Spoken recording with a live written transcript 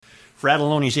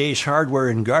Frattallone's Ace Hardware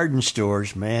and Garden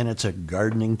Stores, man, it's a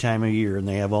gardening time of year, and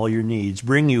they have all your needs.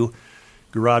 Bring you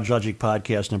Garage Logic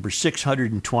Podcast number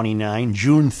 629,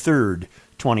 June 3rd,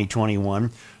 2021.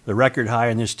 The record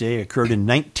high on this day occurred in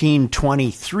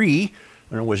 1923,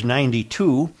 when it was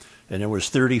 92, and it was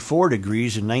 34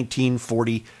 degrees in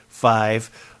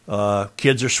 1945.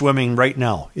 Kids are swimming right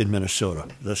now in Minnesota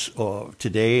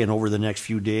today and over the next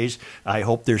few days. I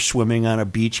hope they're swimming on a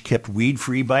beach kept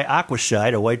weed-free by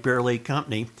Aquacide, a White Bear Lake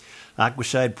company.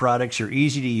 Aquacide products are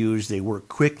easy to use. They work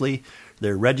quickly.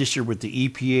 They're registered with the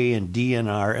EPA and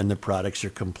DNR, and the products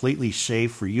are completely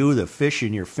safe for you, the fish,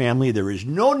 and your family. There is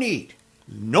no need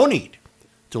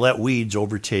to let weeds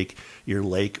overtake your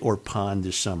lake or pond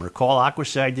this summer. Call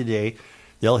Aquacide today.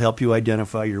 They'll help you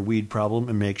identify your weed problem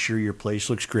and make sure your place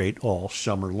looks great all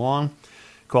summer long.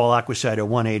 Call Aquacide at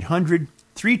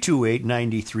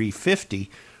 1-800-328-9350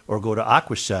 or go to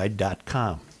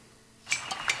aquacide.com.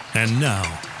 And now,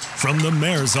 from the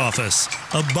mayor's office,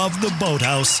 above the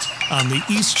boathouse on the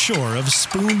east shore of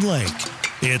Spoon Lake,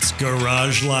 it's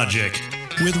Garage Logic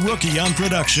with Rookie on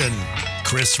production,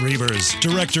 Chris Reavers,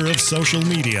 director of social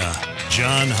media,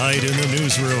 John Hyde in the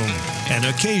newsroom, and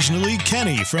occasionally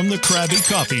Kenny from the Krabby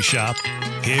Coffee Shop.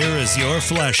 Here is your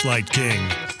flashlight king,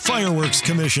 fireworks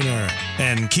commissioner,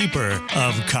 and keeper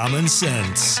of common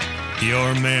sense,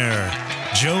 your mayor,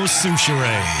 Joe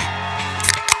Soucheray.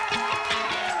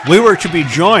 We were to be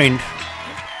joined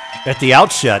at the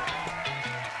outset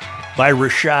by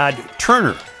Rashad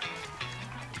Turner.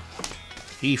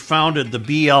 He founded the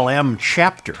BLM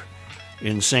chapter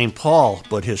in St. Paul,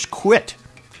 but has quit,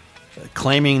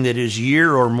 claiming that his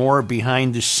year or more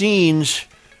behind the scenes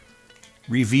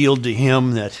revealed to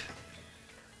him that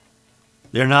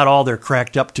they're not all they're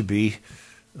cracked up to be.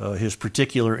 His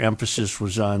particular emphasis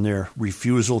was on their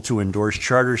refusal to endorse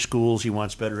charter schools. He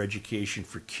wants better education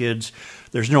for kids.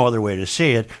 There's no other way to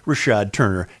say it. Rashad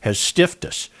Turner has stiffed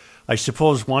us. I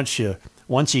suppose once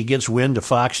he gets wind of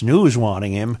Fox News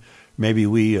wanting him, maybe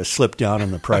we slip down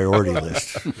on the priority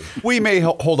list. We may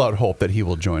hold out hope that he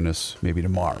will join us maybe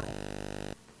tomorrow.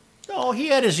 Oh, he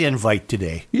had his invite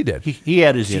today. He did. He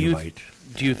had his invite.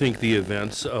 Do you think the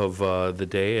events of the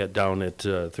day down at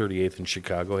 38th in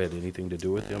Chicago had anything to do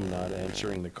with him not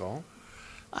answering the call?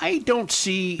 I don't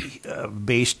see,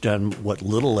 based on what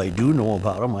little I do know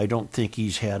about him, I don't think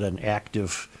he's had an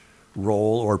active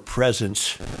role or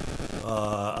presence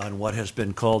on what has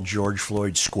been called George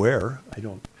Floyd Square. I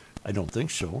don't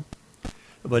think so.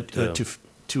 But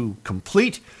to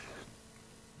complete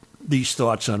these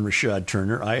thoughts on Rashad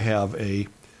Turner, I have a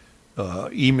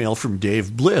email from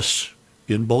Dave Bliss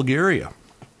in Bulgaria.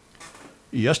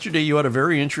 Yesterday you had a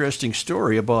very interesting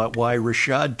story about why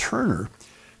Rashad Turner,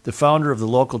 the founder of the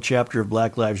local chapter of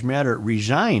Black Lives Matter,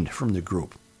 resigned from the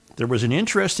group. There was an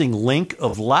interesting link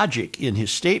of logic in his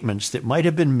statements that might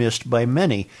have been missed by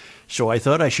many, so I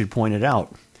thought I should point it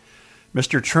out.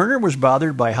 Mr. Turner was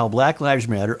bothered by how Black Lives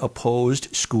Matter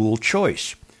opposed school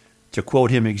choice. To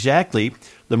quote him exactly,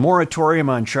 the moratorium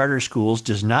on charter schools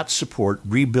does not support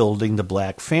rebuilding the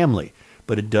black family,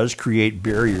 but it does create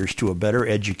barriers to a better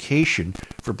education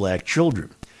for black children.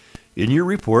 In your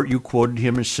report, you quoted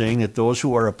him as saying that those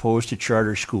who are opposed to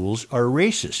charter schools are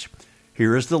racist.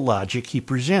 Here is the logic he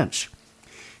presents.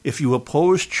 If you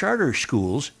oppose charter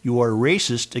schools, you are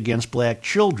racist against black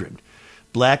children.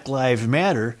 Black Lives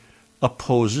Matter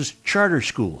opposes charter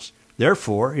schools.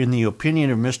 Therefore, in the opinion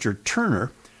of Mr.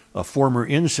 Turner, a former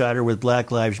insider with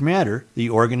Black Lives Matter, the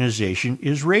organization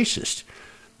is racist.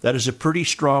 That is a pretty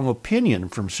strong opinion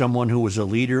from someone who was a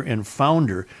leader and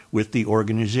founder with the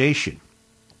organization.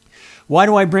 Why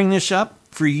do I bring this up?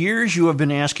 For years you have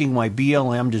been asking why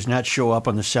BLM does not show up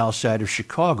on the south side of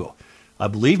Chicago. I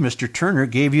believe Mr. Turner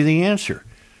gave you the answer.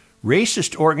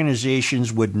 Racist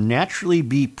organizations would naturally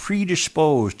be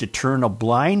predisposed to turn a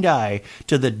blind eye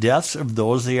to the deaths of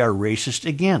those they are racist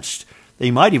against. They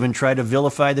might even try to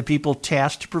vilify the people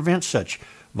tasked to prevent such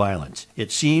violence.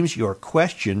 It seems your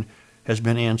question has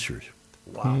been answered.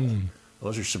 Wow.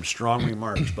 Those are some strong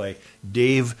remarks by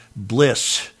Dave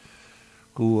Bliss,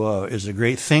 who is a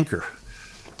great thinker.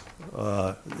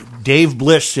 Dave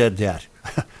Bliss said that.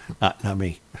 not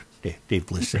me. Dave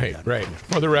Bliss said that. Right.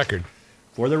 For the record.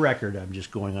 For the record, I'm just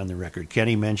going on the record.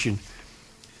 Kenny mentioned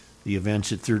the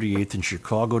events at 38th in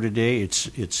Chicago today.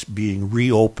 It's being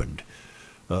reopened,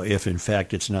 if in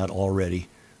fact it's not already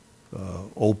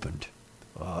opened.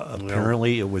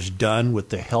 Apparently it was done with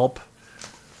the help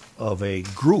of a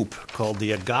group called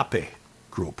the Agape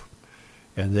Group.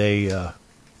 And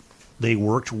they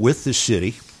worked with the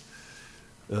city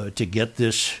to get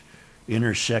this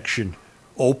intersection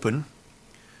open.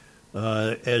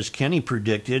 As Kenny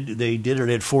predicted, they did it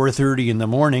at 4:30 in the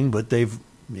morning, but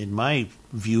in my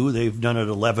view, they've done it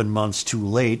 11 months too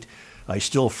late. I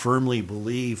still firmly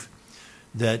believe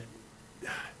that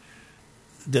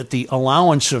the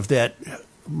allowance of that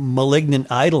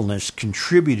malignant idleness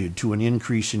contributed to an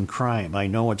increase in crime. I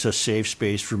know it's a safe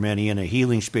space for many and a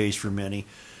healing space for many,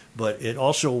 but it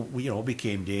also,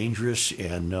 became dangerous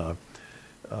and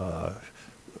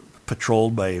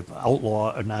patrolled by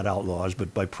not outlaws,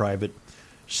 but by private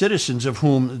citizens, of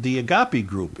whom the Agape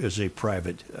Group is a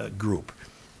private group.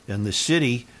 And the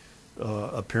city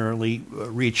apparently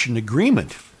reached an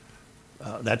agreement.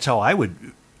 That's how I would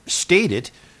state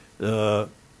it.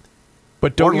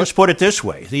 But don't Let's put it this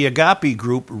way. The Agape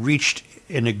Group reached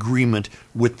an agreement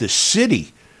with the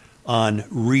city on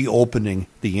reopening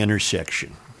the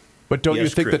intersection. But don't Yes, you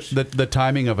think Chris. that the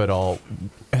timing of it all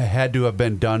had to have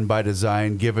been done by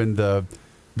design, given the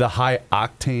high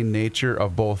octane nature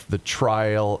of both the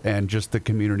trial and just the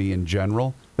community in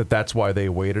general? That's why they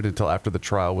waited until after the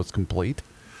trial was complete?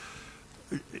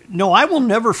 No, I will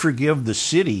never forgive the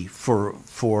city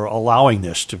for allowing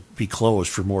this to be closed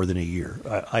for more than a year.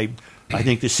 I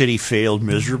think the city failed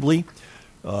miserably.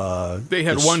 They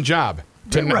had one job,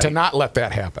 to Right. not let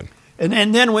that happen.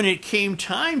 And then when it came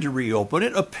time to reopen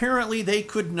it, apparently they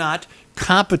could not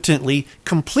competently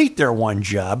complete their one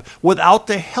job without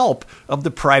the help of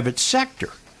the private sector,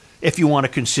 if you want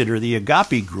to consider the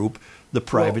Agape Group the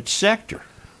private sector.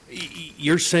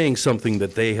 You're saying something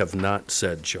that they have not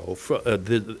said, Joe.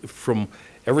 From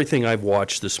everything I've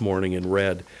watched this morning and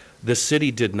read, the city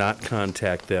did not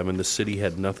contact them, and the city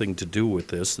had nothing to do with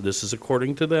this. This is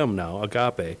according to them now,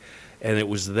 Agape. And it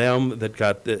was them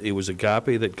that it was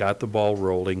Agape that got the ball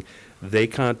rolling. They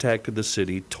contacted the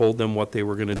city, told them what they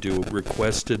were going to do,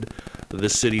 requested the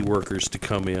city workers to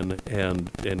come in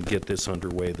and get this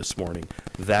underway this morning.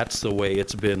 That's the way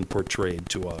it's been portrayed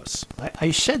to us. I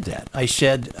said that.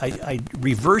 I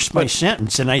reversed my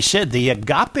sentence, and I said the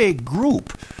Agape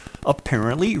Group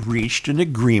apparently reached an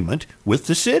agreement with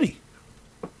the city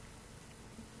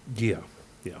Yeah.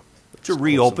 to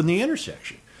reopen the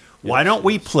intersection. Why don't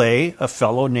we play a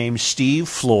fellow named Steve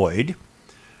Floyd,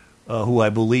 who I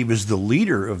believe is the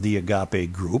leader of the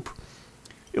Agape Group?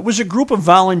 It was a group of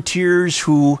volunteers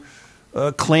who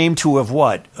claimed to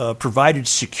have provided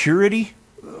security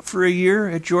for a year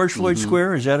at George Floyd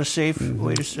Square. Is that a safe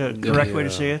way to correct way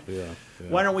to say it? Yeah.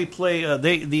 Why don't we play?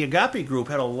 The Agape Group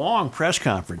had a long press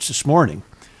conference this morning.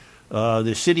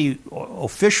 The city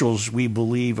officials, we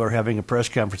believe, are having a press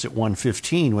conference at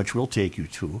 1:15, which we'll take you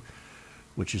to.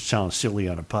 Which sounds silly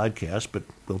on a podcast, but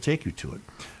we'll take you to it.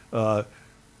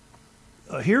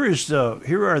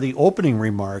 Here are the opening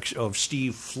remarks of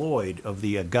Steve Floyd of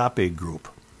the Agape Group.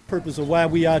 Purpose of why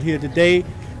we out here today.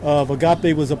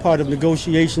 Agape was a part of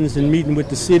negotiations and meeting with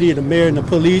the city, the mayor, and the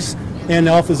police, and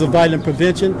the Office of Violent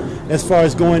Prevention. As far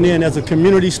as going in as a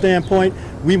community standpoint,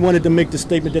 we wanted to make the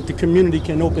statement that the community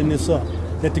can open this up,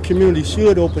 that the community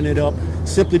should open it up,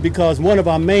 simply because one of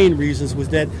our main reasons was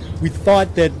that we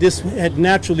thought that this had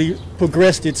naturally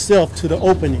progressed itself to the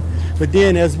opening. But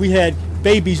then as we had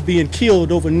babies being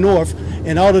killed over north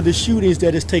and all of the shootings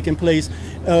that has taken place,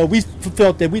 we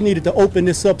felt that we needed to open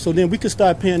this up so then we could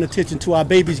start paying attention to our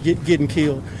babies getting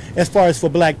killed as far as for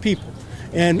black people.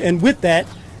 And with that,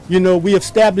 we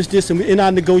established this, and in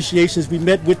our negotiations, we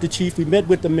met with the chief, we met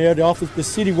with the mayor, the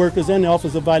city workers, and the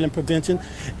Office of Violent Prevention,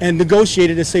 and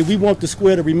negotiated and say we want the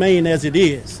square to remain as it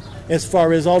is, as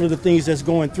far as all of the things that's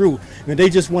going through. And they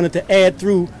just wanted to add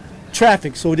through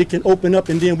traffic so it can open up,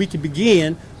 and then we can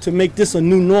begin to make this a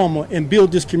new normal and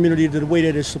build this community to the way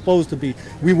that it's supposed to be.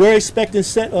 We were expecting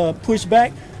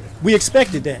pushback. We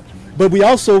expected that. But we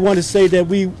also want to say that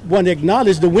we want to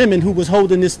acknowledge the women who was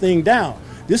holding this thing down.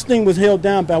 This thing was held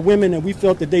down by women, and we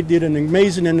felt that they did an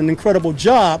amazing and an incredible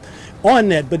job on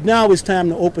that. But now it's time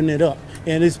to open it up.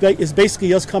 And it's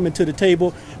basically us coming to the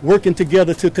table, working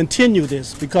together to continue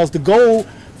this, because the goal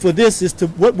for this is to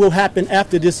what will happen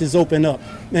after this is opened up.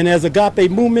 And as Agape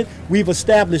Movement, we've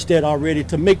established that already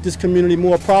to make this community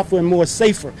more profitable and more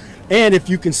safer. And if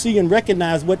you can see and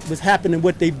recognize what was happening,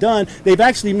 what they've done, they've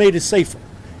actually made it safer.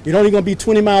 It's only going to be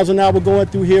 20 miles an hour going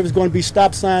through here. It's going to be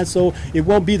stop signs, so it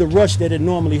won't be the rush that it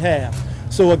normally has.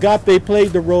 So Agape played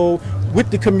the role with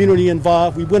the community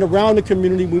involved. We went around the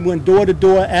community. We went door to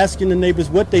door asking the neighbors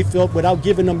what they felt without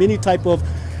giving them any type of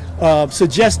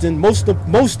suggestion. Most of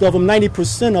them,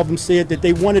 90% of them said that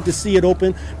they wanted to see it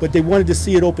open, but they wanted to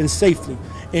see it open safely.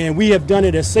 And we have done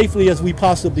it as safely as we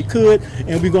possibly could,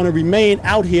 and we're going to remain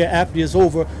out here after it's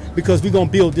over because we're going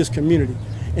to build this community.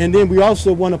 And then we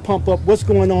also want to pump up what's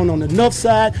going on the north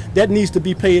side. That needs to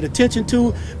be paid attention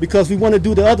to, because we want to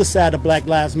do the other side of Black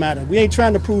Lives Matter. We ain't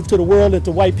trying to prove to the world and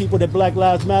to white people that Black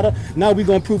Lives Matter. Now we're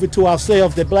going to prove it to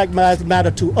ourselves that Black Lives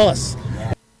matter to us.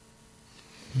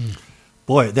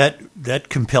 Boy, that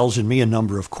compels in me a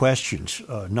number of questions.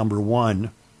 Number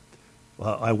one,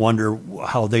 I wonder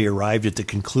how they arrived at the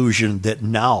conclusion that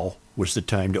now was the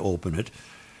time to open it,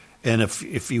 and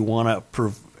if you want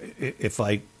to, if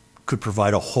I could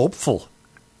provide a hopeful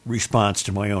response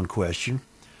to my own question,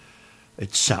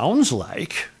 it sounds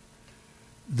like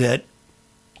that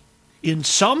in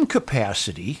some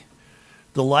capacity,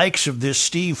 the likes of this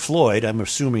Steve Floyd, I'm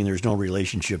assuming there's no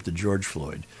relationship to George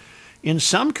Floyd, in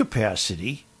some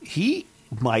capacity, he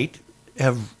might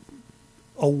have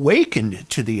awakened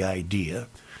to the idea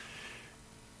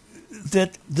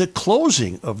that the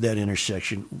closing of that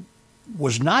intersection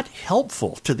was not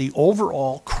helpful to the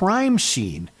overall crime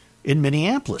scene in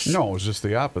Minneapolis. No, it was just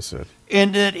the opposite.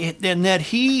 And that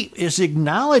he is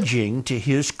acknowledging, to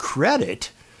his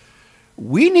credit,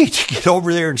 we need to get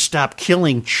over there and stop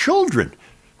killing children.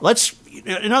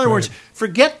 In other words,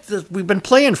 forget that we've been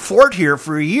playing Fort here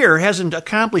for a year, hasn't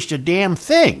accomplished a damn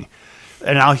thing.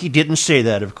 And now he didn't say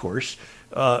that, of course,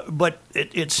 but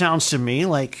it sounds to me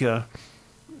like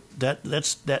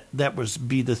that was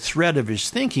be the thread of his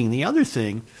thinking. The other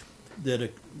thing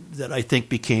that I think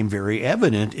became very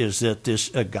evident is that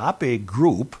this Agape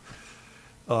group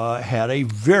had a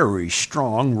very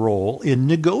strong role in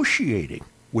negotiating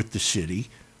with the city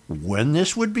when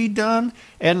this would be done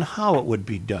and how it would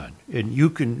be done. And you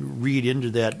can read into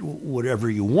that whatever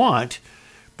you want,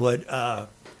 but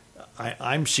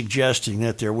I'm suggesting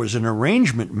that there was an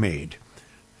arrangement made.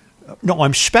 No,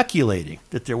 I'm speculating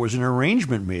that there was an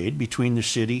arrangement made between the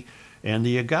city and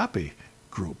the Agape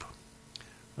group.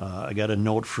 I got a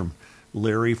note from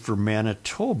Larry from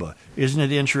Manitoba. Isn't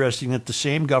it interesting that the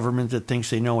same government that thinks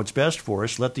they know what's best for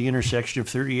us let the intersection of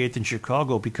 38th and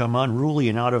Chicago become unruly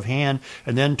and out of hand,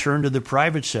 and then turn to the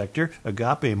private sector,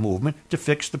 Agape movement, to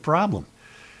fix the problem?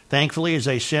 Thankfully, as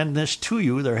I send this to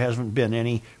you, there hasn't been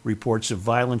any reports of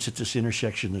violence at this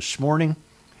intersection this morning.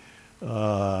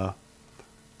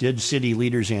 Did city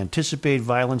leaders anticipate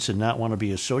violence and not want to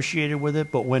be associated with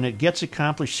it? But when it gets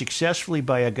accomplished successfully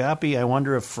by Agape, I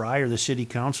wonder if Fry or the city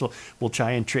council will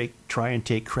try and take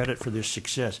credit for this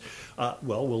success.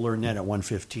 Well, we'll learn that at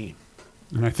 1:15.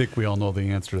 And I think we all know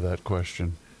the answer to that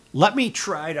question. Let me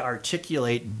try to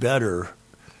articulate better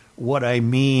what I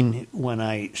mean when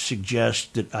I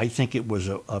suggest that I think it was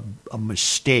a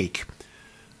mistake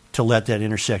to let that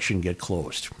intersection get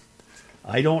closed.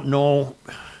 I don't know.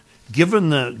 Given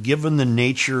the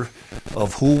nature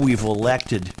of who we've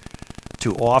elected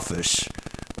to office,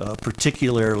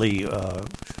 particularly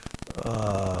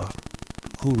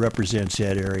who represents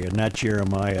that area, not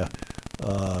Jeremiah,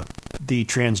 the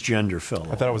transgender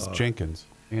fellow. I thought it was Jenkins.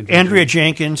 Andrea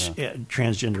Jenkins, Yeah.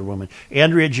 transgender woman.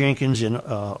 Andrea Jenkins and is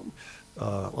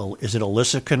it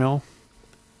Alyssa Cano?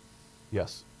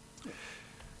 Yes.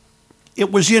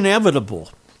 It was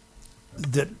inevitable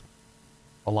that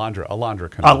Alondra.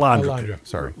 Alondra.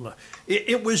 Sorry.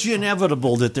 It was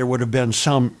inevitable that there would have been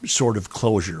some sort of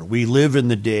closure. We live in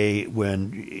the day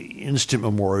when instant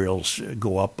memorials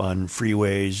go up on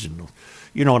freeways, and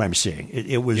you know what I'm saying.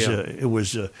 It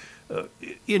was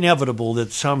inevitable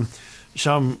that some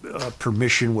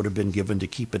permission would have been given to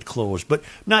keep it closed, but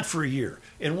not for a year.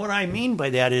 And what I mean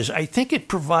by that is, I think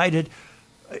it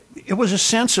was a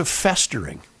sense of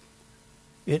festering.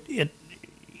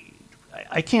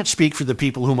 I can't speak for the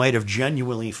people who might have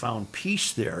genuinely found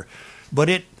peace there, but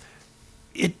it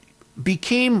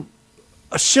became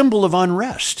a symbol of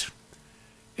unrest.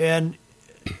 And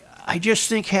I just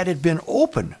think had it been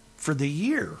open for the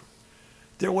year,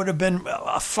 there would have been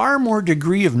a far more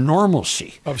degree of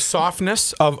normalcy. Of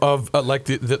softness, of like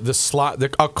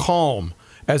a calm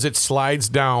as it slides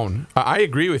down. I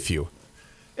agree with you.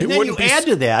 And then you add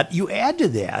to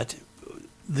that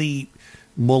the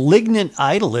malignant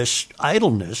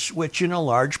idleness, which in a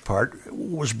large part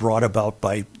was brought about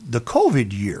by the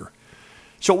COVID year.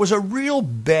 So it was a real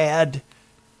bad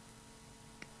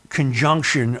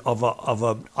conjunction of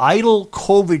an idle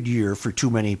COVID year for too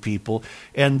many people,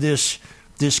 and this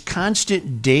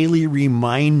constant daily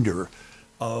reminder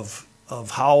of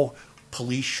how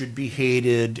police should be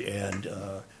hated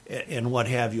and what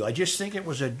have you. I just think it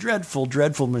was a dreadful,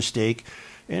 dreadful mistake.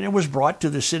 And it was brought to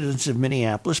the citizens of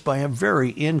Minneapolis by a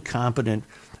very incompetent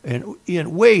and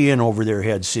way in over their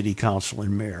head city council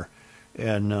and mayor.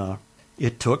 And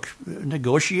it took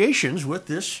negotiations with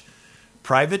this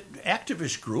private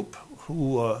activist group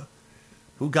who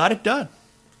got it done.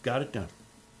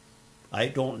 I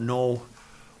don't know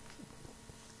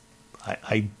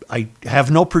I have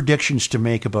no predictions to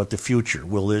make about the future.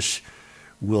 Will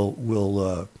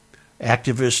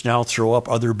activists now throw up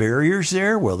other barriers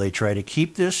there? Will they try to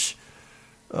keep this,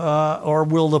 or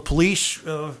will the police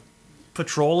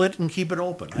patrol it and keep it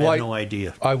open? I have no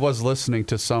idea. I was listening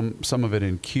to some of it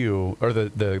in Q, or the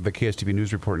KSTV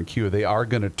news report in Q. They are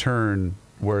going to turn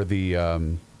where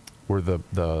the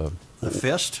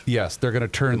fist? Yes, they're going to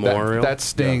turn Memorial? that's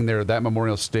staying there. That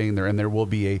memorial's staying there, and there will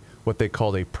be what they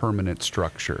call a permanent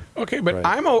structure. Okay, but Right.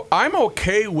 I'm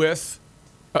okay with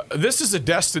this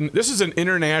is an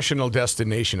international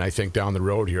destination, I think, down the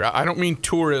road here. I don't mean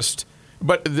tourist,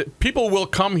 but people will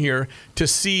come here to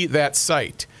see that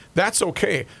site. That's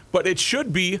okay, but it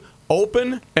should be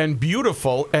open and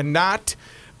beautiful and not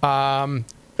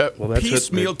that's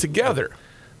piecemeal together.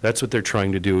 That's what they're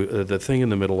trying to do. The thing in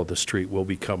the middle of the street will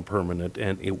become permanent,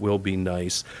 and it will be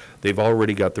nice. They've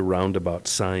already got the roundabout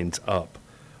signs up.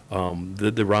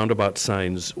 The roundabout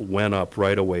signs went up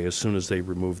right away as soon as they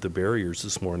removed the barriers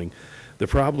this morning. The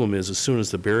problem is, as soon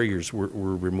as the barriers were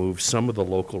removed, some of the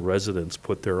local residents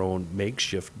put their own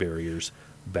makeshift barriers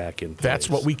back in place. That's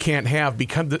what we can't have,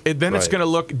 because then it's Right. going to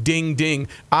look ding ding.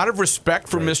 Out of respect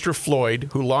for Right. Mr. Floyd,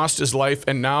 who lost his life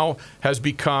and now has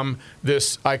become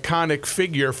this iconic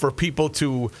figure for people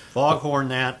to. Foghorn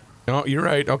that. Oh, you're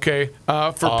right. Okay,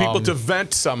 for people to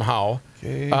vent somehow.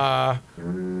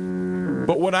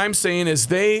 But what I'm saying is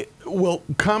they will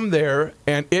come there,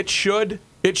 and it should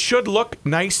look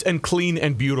nice and clean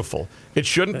and beautiful. It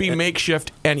shouldn't be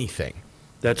makeshift anything.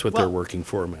 That's what Well- they're working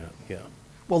for, Matt. Yeah.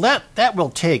 Well, that will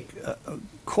take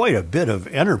quite a bit of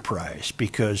enterprise,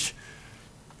 because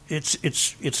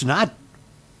it's not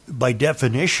by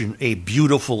definition a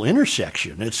beautiful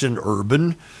intersection. It's an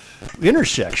urban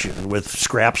intersection with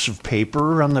scraps of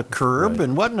paper on the curb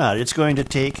and whatnot.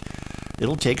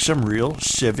 It'll take some real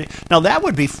civic. Now that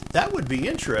would be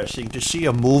interesting to see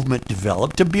a movement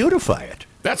develop to beautify it.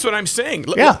 That's what I'm saying.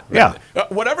 Yeah.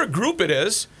 Whatever group it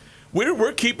is,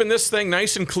 we're keeping this thing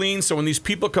nice and clean, so when these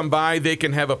people come by, they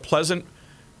can have a pleasant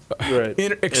Right.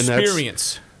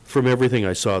 experience. From everything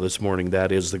I saw this morning,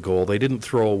 that is the goal. They didn't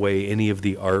throw away any of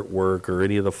the artwork or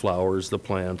any of the flowers, the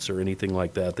plants, or anything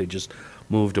like that. They just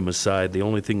moved them aside. The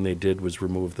only thing they did was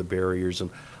remove the barriers, and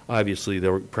obviously they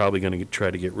were probably going to try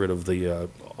to get rid of the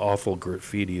awful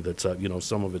graffiti that's up.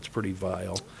 Some of it's pretty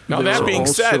vile. Now, that There's being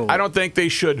said, also- I don't think they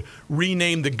should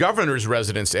rename the governor's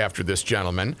residence after this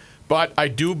gentleman, but I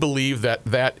do believe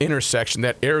that intersection,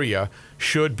 that area,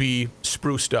 should be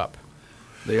spruced up.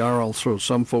 They are also,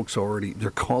 some folks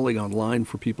they're calling online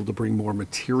for people to bring more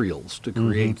materials to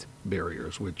create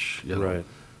barriers, which, Right.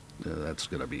 That's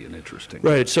going to be an interesting.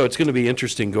 Right, so it's going to be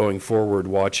interesting going forward,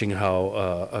 watching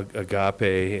how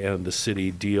Agape and the city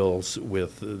deals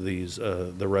with these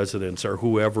the residents or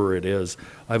whoever it is.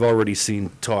 I've already seen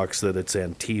talks that it's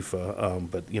Antifa,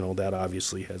 but that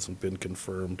obviously hasn't been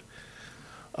confirmed.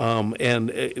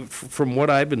 From what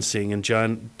I've been seeing, and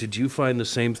John, did you find the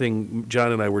same thing?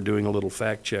 John and I were doing a little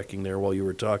fact checking there while you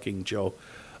were talking, Joe.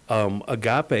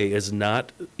 Agape is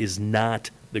not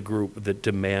the group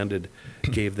that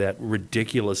gave that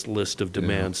ridiculous list of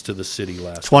demands to the city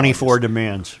last 24 August.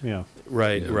 demands. Yeah.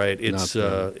 Right, Yeah, right. It's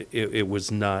not, it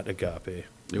was not Agape.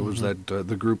 It was that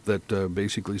the group that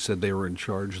basically said they were in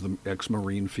charge, the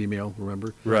ex-Marine female,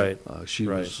 remember? Right, She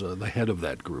right. was the head of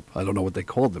that group. I don't know what they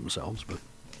called themselves, but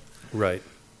Right.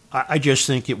 I just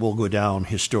think it will go down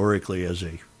historically as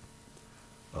a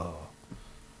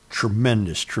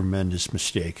tremendous, tremendous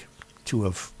mistake to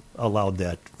have allowed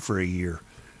that for a year.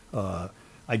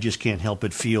 I just can't help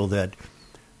but feel that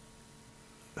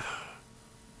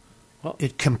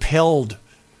it compelled.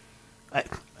 I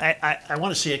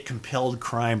want to say it compelled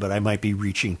crime, but I might be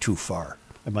reaching too far.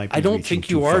 I don't think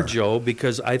you are, Joe,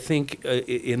 because I think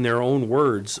in their own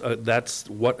words, that's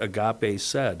what Agape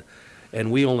said. And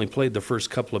we only played the first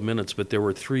couple of minutes, but there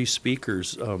were 3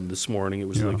 speakers this morning. It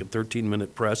was like a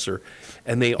 13-minute presser.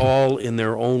 And they all, in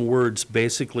their own words,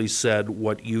 basically said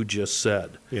what you just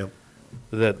said. Yep.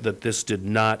 That this did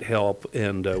not help,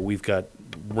 and we've got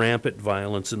rampant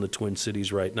violence in the Twin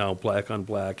Cities right now, black on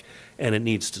black, and it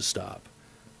needs to stop.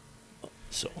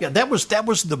 So Yeah, that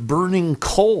was the burning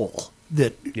coal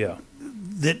that yeah,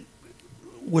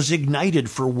 was ignited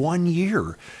for 1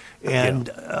 year, and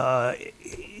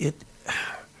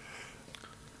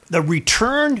the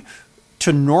return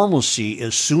to normalcy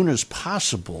as soon as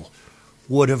possible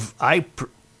would have,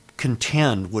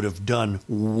 contend, would have done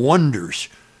wonders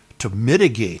to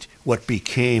mitigate what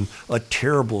became a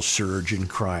terrible surge in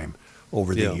crime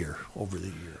over the Yeah. year.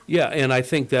 yeah, and I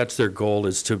think that's their goal,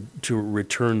 is to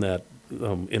return that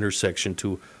intersection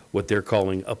to what they're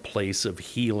calling a place of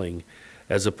healing.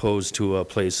 as opposed to a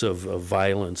place of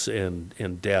violence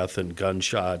and death and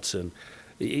gunshots. And,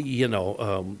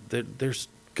 there's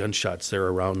gunshots there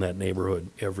around that neighborhood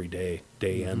every day,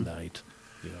 day and night,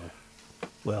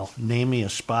 Well, name me a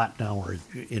spot now where,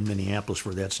 in Minneapolis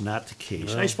where that's not the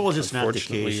case. I suppose it's not the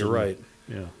Unfortunately, case. you're right.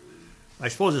 Yeah. I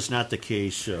suppose it's not the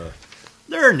case.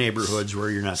 There are neighborhoods where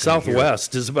you're not gonna hear-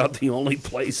 Southwest is about the only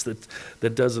place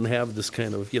that doesn't have this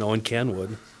kind of, in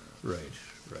Kenwood. Right.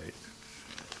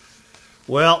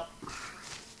 Well,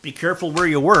 be careful where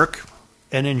you work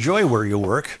and enjoy where you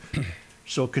work.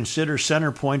 So consider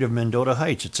Center Point of Mendota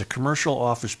Heights. It's a commercial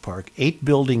office park,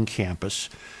 8-building campus,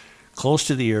 close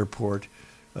to the airport,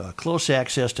 close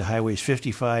access to highways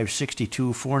 55,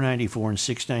 62, 494, and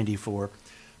 694.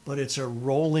 But it's a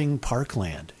rolling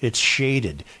parkland. It's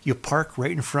shaded. You park right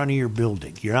in front of your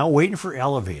building. You're not waiting for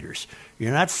elevators.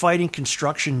 You're not fighting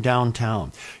construction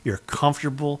downtown. You're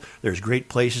comfortable. There's great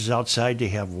places outside to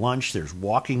have lunch. There's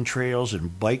walking trails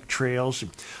and bike trails.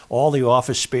 All the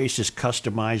office space is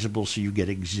customizable, so you get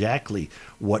exactly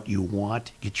what you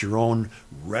want. Get your own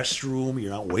restroom. You're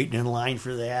not waiting in line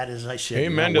for that, as I said.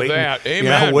 Amen to that.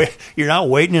 You're not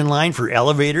waiting in line for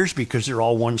elevators because they're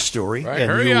all one story. Right,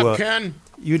 hurry up, Ken.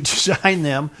 You design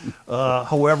them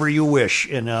however you wish,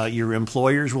 and your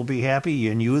employers will be happy,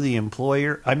 and you, the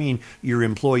employer, your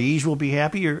employees will be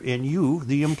happy, and you,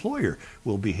 the employer,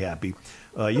 will be happy.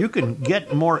 You can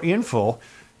get more info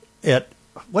at,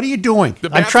 what are you doing?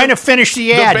 I'm trying to finish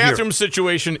the ad The bathroom here.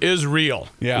 situation is real.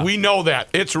 Yeah. We know that.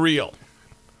 It's real.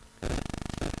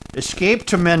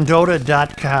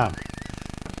 EscapeToMendota.com.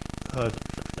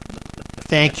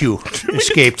 Thank you,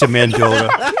 Escape to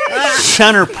Mendota.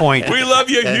 Center Point. We love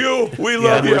you, Hugh. We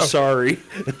love you. We're sorry.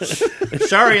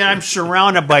 Sorry, I'm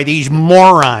surrounded by these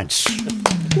morons.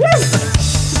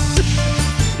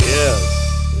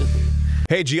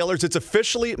 Hey, GLers, it's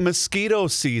officially mosquito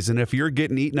season. If you're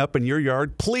getting eaten up in your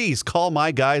yard, please call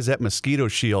my guys at Mosquito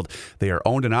Shield. They are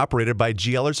owned and operated by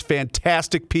GLers,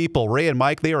 fantastic people. Ray and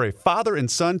Mike, they are a father and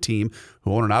son team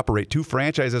who own and operate 2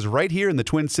 franchises right here in the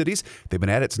Twin Cities. They've been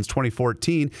at it since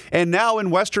 2014. And now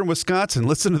in Western Wisconsin,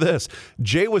 listen to this.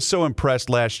 Jay was so impressed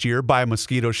last year by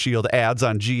Mosquito Shield ads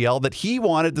on GL that he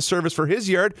wanted the service for his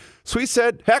yard. So he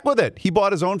said, heck with it. He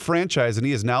bought his own franchise, and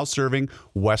he is now serving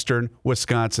Western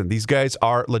Wisconsin. These guys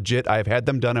are legit. I've had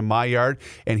them done in my yard,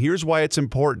 and here's why it's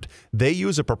important. They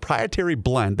use a proprietary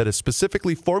blend that is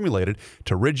specifically formulated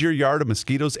to rid your yard of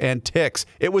mosquitoes and ticks.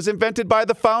 It was invented by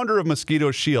the founder of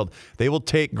Mosquito Shield. They will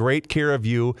take great care of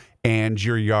you and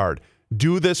your yard.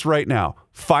 Do this right now.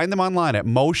 Find them online at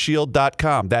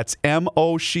moshield.com. That's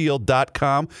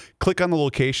moshield.com. Click on the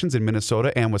locations in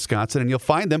Minnesota and Wisconsin, and you'll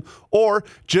find them. Or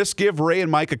just give Ray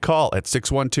and Mike a call at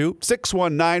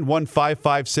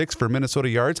 612-619-1556 for Minnesota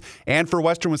yards. And for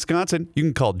Western Wisconsin, you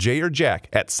can call Jay or Jack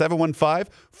at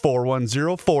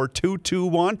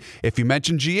 715-410-4221. If you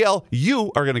mention GL,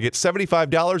 you are going to get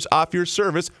 $75 off your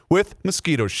service with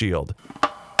Mosquito Shield.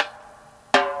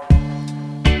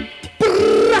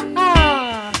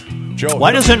 Joe,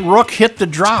 Why doesn't Rook hit the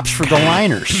drops for the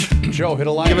liners? Joe hit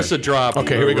a line? Give us a drop.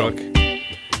 Okay, here we go. Rook.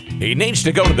 He needs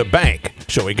to go to the bank,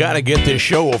 so we got to get this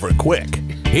show over quick.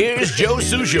 Here's Joe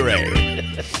Souchere.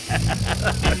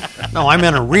 No, I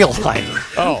meant a real liner.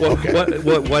 Oh, okay.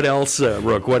 What else,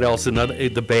 Rook? What else? Another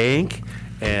the bank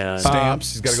and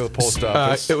Stamps. He's got to go to the post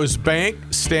office. It was bank,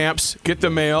 stamps, get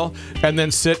the mail, and then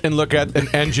sit and look at an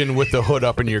engine with the hood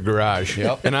up in your garage.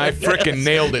 Yep. And I frickin'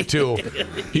 nailed it too.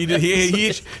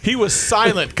 He was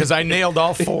silent because I nailed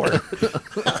all 4.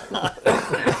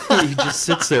 he just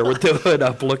sits there with the hood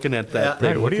up, looking at that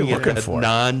thing. Right, what are you looking at for?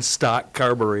 Non-stock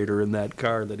carburetor in that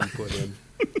car that he put in.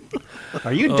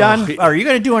 Are you done? Are you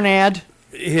going to do an ad?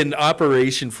 In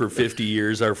operation for 50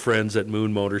 years, our friends at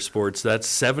Moon Motorsports, that's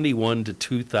 71 to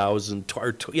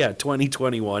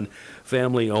 2021,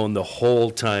 family owned the whole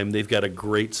time. They've got a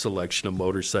great selection of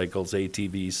motorcycles,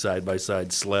 ATVs,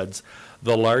 side-by-side sleds,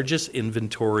 the largest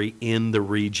inventory in the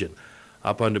region.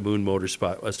 Up onto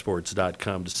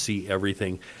moonmotorsports.com to see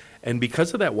everything. And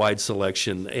because of that wide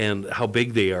selection and how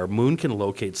big they are, Moon can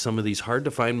locate some of these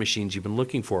hard-to-find machines you've been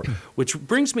looking for, which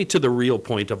brings me to the real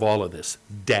point of all of this,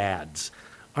 dads.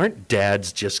 Aren't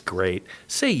dads just great?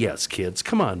 Say yes, kids.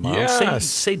 Come on, Mom. Yes.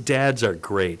 Say dads are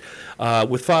great.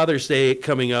 With Father's Day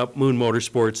coming up, Moon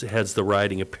Motorsports has the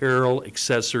riding apparel,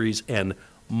 accessories, and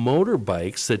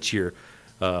motorbikes that your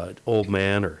old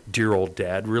man or dear old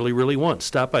dad really, really wants.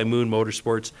 Stop by Moon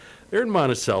Motorsports. They're in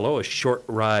Monticello, a short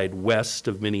ride west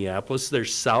of Minneapolis. They're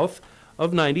south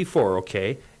of 94,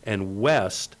 okay, and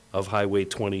west of Highway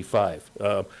 25.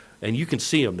 And you can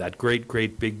see them, that great,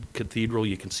 great big cathedral.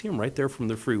 You can see them right there from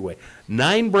the freeway.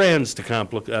 9 brands to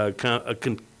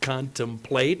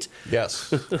contemplate.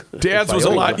 Yes. Dad's was a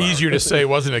lot Viola. easier to say,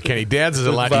 wasn't it, Kenny? Dad's is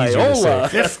a lot easier to say. Viola.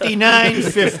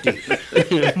 5950.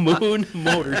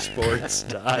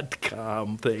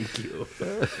 moonmotorsports.com. Thank you.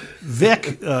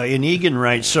 Vic in Egan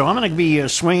writes, so I'm going to be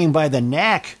swinging by the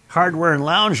Knack Hardware and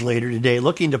Lounge later today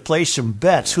looking to place some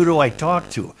bets. Who do I talk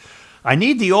to? I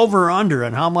need the over-under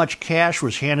on how much cash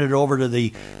was handed over to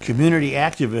the community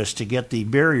activists to get the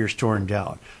barriers torn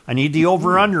down. I need the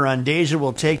over-under on days it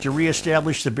will take to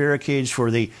reestablish the barricades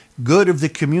for the good of the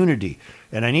community.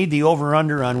 And I need the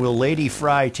over-under on will Lady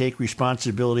Fry take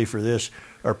responsibility for this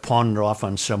or pawn it off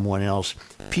on someone else.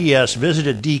 P.S.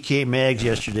 Visited DK Mags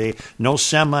yesterday. No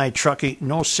semi-truck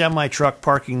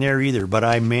parking there either, but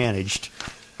I managed.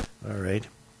 All right.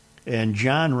 And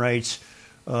John writes,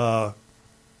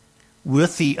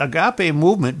 with the Agape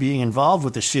movement being involved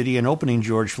with the city and opening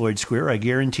George Floyd Square, I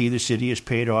guarantee the city has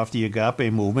paid off the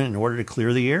Agape movement in order to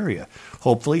clear the area.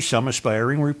 Hopefully, some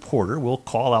aspiring reporter will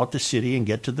call out the city and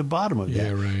get to the bottom of that.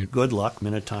 Yeah, right. Good luck,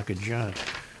 Minnetonka John.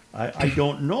 I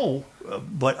don't know,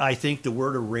 but I think the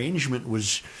word arrangement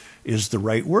is the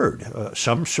right word.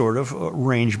 Some sort of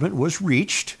arrangement was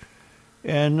reached,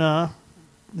 and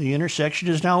the intersection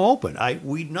is now open.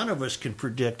 None of us can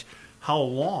predict how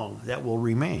long that will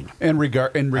remain. In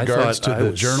regards to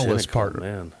the journalist cynical, part,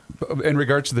 man. in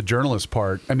regards to the journalist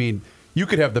part, I mean, you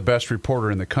could have the best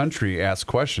reporter in the country ask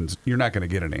questions. You're not going to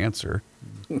get an answer.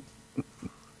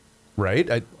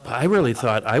 Right? I really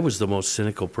thought I was the most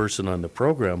cynical person on the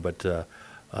program, but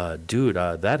dude,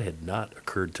 that had not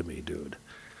occurred to me, dude.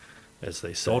 As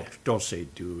they say, Don't say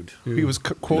dude. He was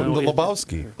quoting No, the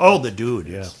Lebowski. Oh, the dude,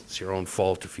 yeah. it's your own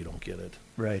fault if you don't get it.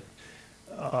 Right.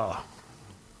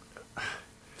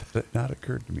 That not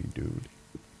occurred to me, dude.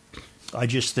 I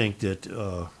just think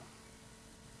that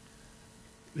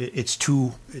it's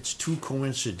too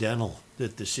coincidental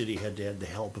that the city had to have the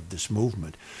help of this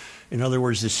movement. In other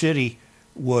words, the city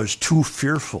was too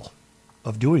fearful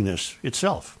of doing this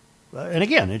itself. And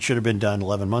again, it should have been done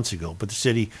 11 months ago. But the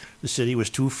city was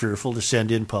too fearful to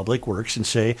send in Public Works and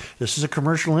say this is a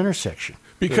commercial intersection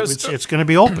Because it's going to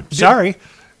be open. Sorry.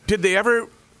 Did they ever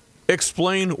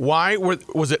explain why?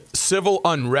 Was it civil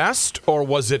unrest, or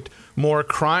was it more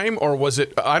crime, or was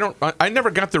it? I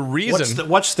never got the reason.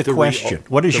 What's the question?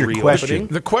 What is the your reopening? question?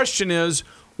 The question is,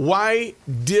 why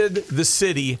did the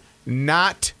city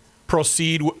not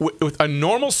proceed with a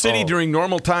normal city during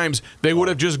normal times? They would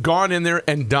have just gone in there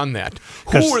and done that.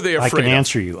 Who were they afraid of? I can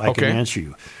answer you. I can answer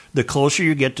you. The closer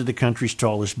you get to the country's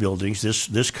tallest buildings,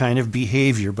 this kind of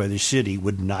behavior by the city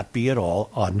would not be at all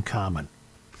uncommon.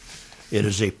 It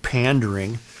is a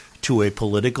pandering to a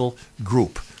political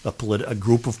group, a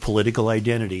group of political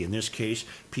identity. In this case,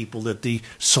 people that the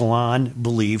Salon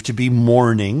believed to be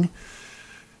mourning,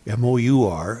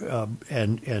 M-O-U-R,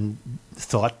 and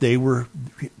thought they were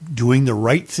doing the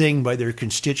right thing by their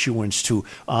constituents to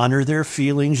honor their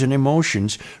feelings and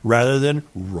emotions rather than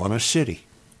run a city.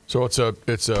 So it's a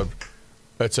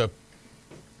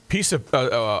piece of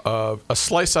a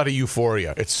slice out of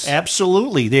Euphoria. It's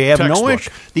Absolutely. They have Textbook.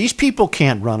 these people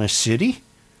can't run a city.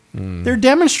 They're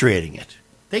demonstrating it.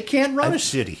 They can't run a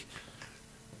city.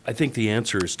 I think the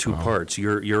answer is two parts.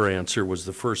 Your answer was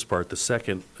the first part. The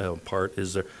second part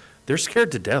is they're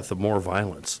scared to death of more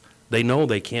violence. They know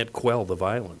they can't quell the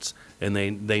violence, and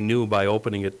they knew by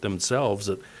opening it themselves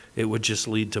that it would just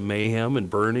lead to mayhem and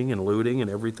burning and looting and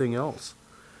everything else.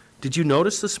 Did you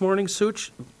notice this morning,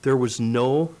 Such? There was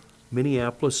no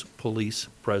Minneapolis police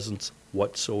presence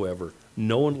whatsoever.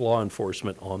 No law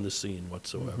enforcement on the scene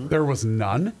whatsoever. There was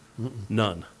none?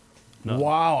 None. No.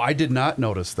 Wow, I did not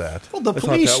notice that. Well, the I thought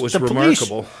police, that was the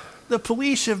remarkable. The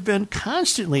police have been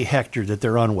constantly hectored that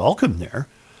they're unwelcome there.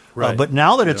 Right. But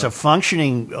now that it's a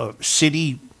functioning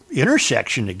city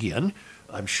intersection again,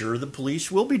 I'm sure the police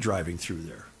will be driving through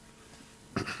there.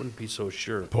 Wouldn't be so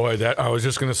sure. boy, that I was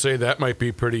just going to say that might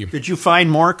be pretty. Did you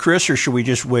find more, Chris, or should we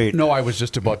just wait? No, I was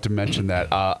just about to mention that.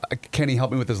 Kenny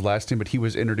helped me with his last name, but he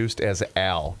was introduced as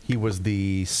Al. He was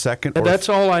the second. That's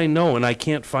all I know, and I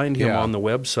can't find him Yeah. on the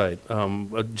website.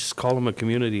 Just call him a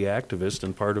community activist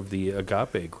and part of the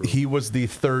Agape group. He was the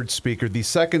third speaker. The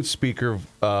second speaker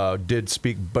did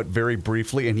speak, but very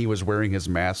briefly, and he was wearing his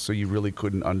mask, so you really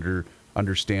couldn't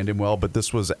understand him well. But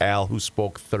this was Al who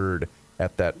spoke third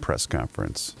at that press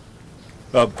conference.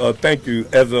 Thank you.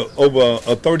 As over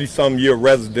a 30-some year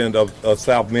resident of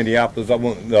South Minneapolis, I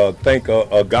want to thank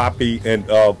Agape and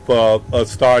for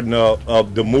starting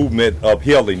the movement of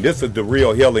healing. This is the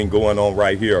real healing going on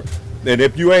right here. And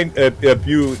if you,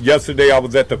 yesterday I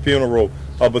was at the funeral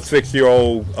of a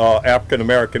 6-year-old African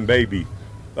American baby.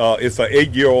 It's an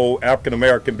 8-year-old African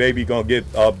American baby gonna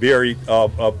get buried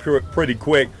pretty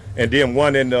quick. and then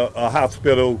one in the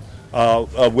hospital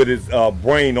with his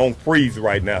brain on freeze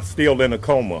right now, still in a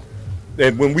coma.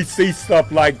 And when we see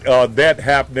stuff like that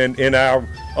happening in our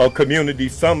community,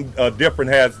 some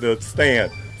different has to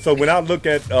stand. So when I look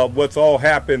at what's all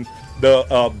happened,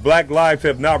 the Black lives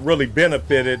have not really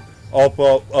benefited off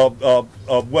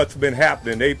of what's been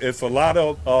happening. It's a lot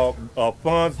of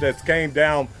funds that came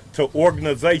down to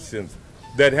organizations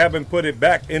that haven't put it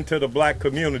back into the Black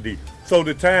community. So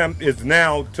the time is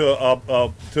now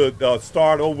to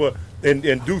start over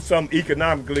and do something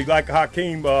economically, like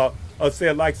Hakeem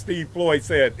said, like Steve Floyd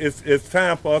said. It's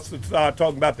time for us to start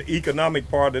talking about the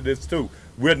economic part of this too.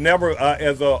 We're never,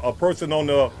 as a person on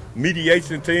the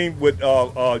mediation team with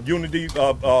Unity,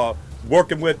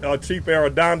 working with Chief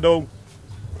Arredondo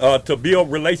to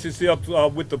build relationships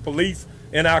with the police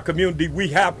in our community. We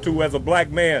have to, as a Black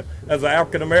man, as an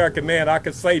African American man, I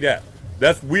can say that.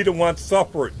 We the ones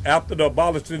suffered after the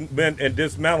abolishment and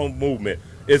dismantle movement.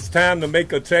 It's time to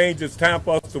make a change. It's time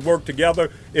for us to work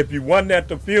together. If you wasn't at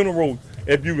the funeral,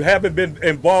 if you haven't been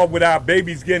involved with our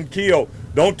babies getting killed,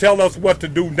 don't tell us what to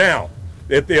do now.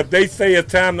 If they say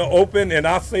it's time to open, and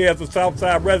I say as a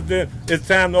Southside resident, it's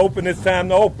time to open, it's time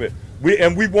to open.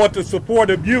 We want the support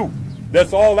of you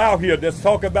that's all out here that's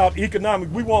talking about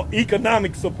economic. We want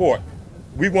economic support.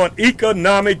 We want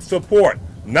economic support.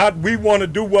 Not we want to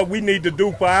do what we need to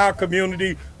do for our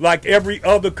community like every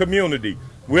other community.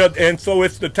 And so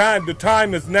it's the time. The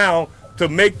time is now to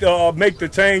make the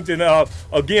change. And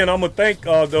again, I'm gonna thank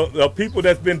the people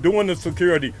that's been doing the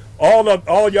security.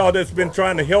 All y'all that's been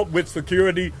trying to help with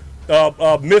security.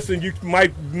 You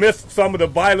might miss some of the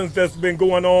violence that's been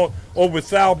going on over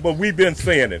South, but we've been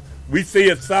seeing it. We see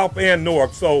it South and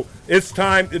North. So it's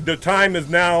time. The time is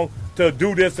now to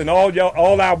do this. And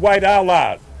all our white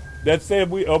allies that said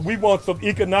we want some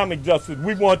economic justice.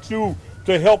 We want you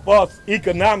to help us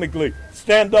economically.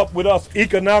 Stand up with us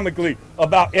economically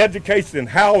about education,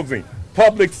 housing,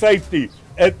 public safety.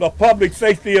 Public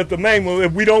safety is the main one.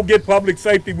 If we don't get public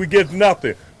safety, we get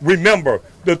nothing. Remember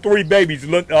the three babies,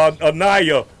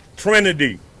 Anaya,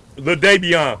 Trinity,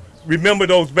 LaDavion. Remember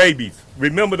those babies.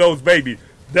 Remember those babies.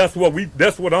 That's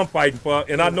what I'm fighting for,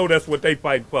 and I know that's what they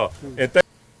fighting for. And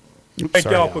thank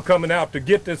y'all for coming out to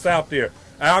get this out there.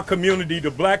 Our community, the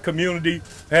Black community,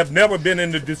 have never been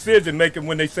in the decision making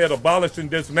when they said abolish and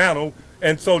dismantle,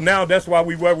 and so now that's why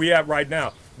where we at right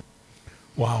now.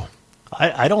 Wow.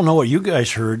 I don't know what you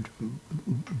guys heard,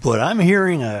 but I'm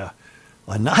hearing a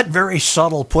not very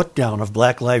subtle put down of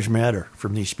Black Lives Matter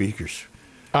from these speakers.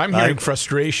 I'm hearing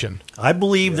frustration. I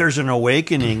believe there's an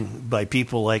awakening by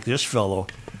people like this fellow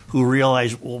who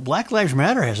realize, well, Black Lives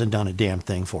Matter hasn't done a damn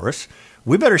thing for us.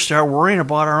 We better start worrying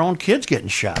about our own kids getting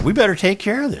shot. We better take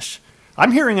care of this.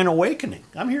 I'm hearing an awakening.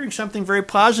 I'm hearing something very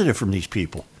positive from these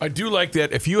people. I do like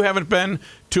that. If you haven't been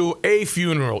to a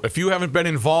funeral, if you haven't been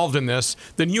involved in this,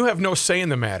 then you have no say in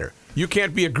the matter. You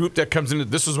can't be a group that comes in,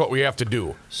 this is what we have to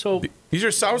do. So these are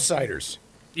Southsiders.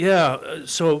 Yeah,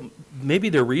 so maybe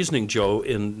their reasoning, Joe,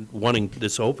 in wanting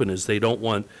this open is they don't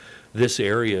want this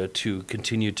area to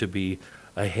continue to be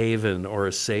a haven or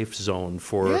a safe zone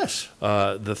for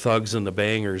the thugs and the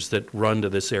bangers that run to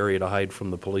this area to hide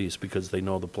from the police because they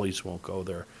know the police won't go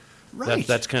there. Right.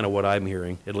 That's kind of what I'm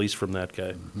hearing, at least from that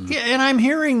guy. Yeah, and I'm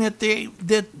hearing that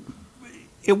it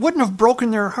wouldn't have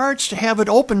broken their hearts to have it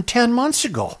open 10 months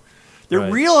ago.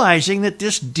 They're realizing that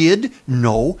this did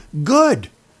no good.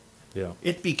 Yeah.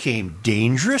 It became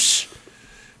dangerous.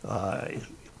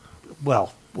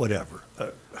 Well, whatever.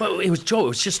 Well, it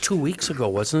was just 2 weeks ago,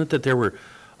 wasn't it, that there were,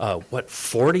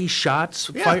 40 shots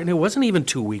fired? And it wasn't even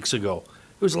 2 weeks ago.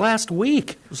 It was last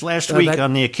week. It was last week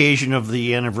on the occasion of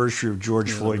the anniversary of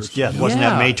George Floyd's death. Wasn't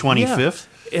that May 25th?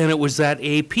 Yeah. And it was that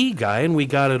AP guy, and we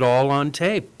got it all on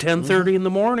tape. 10:30 in the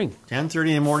morning. 10:30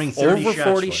 in the morning, 30 Over shots.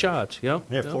 40 shots, yeah.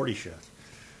 Yeah, 40 shots.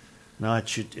 No,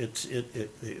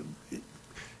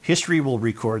 history will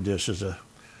record this as a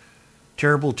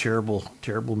terrible, terrible,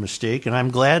 terrible mistake, and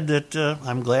I'm glad that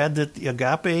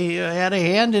Agape had a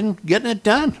hand in getting it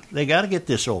done. They got to get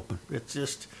this open. It's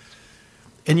just,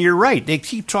 and you're right. They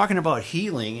keep talking about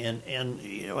healing, and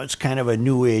it's kind of a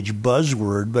new age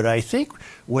buzzword, but I think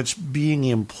what's being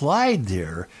implied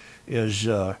there is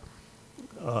there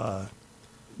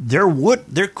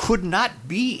could not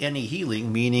be any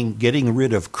healing, meaning getting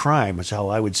rid of crime is how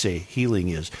I would say healing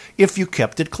is, if you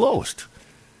kept it closed.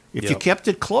 If you kept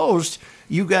it closed,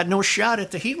 you got no shot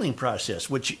at the healing process,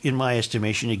 which, in my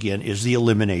estimation, again, is the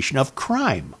elimination of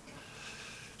crime.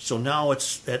 So now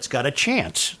it's got a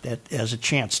chance. That has a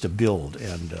chance to build.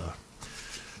 And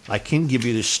I can give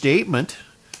you the statement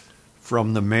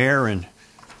from the mayor and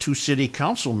 2 city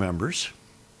council members.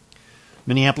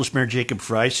 Minneapolis Mayor Jacob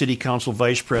Fry, City Council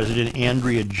Vice President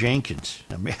Andrea Jenkins.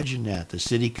 Imagine that, the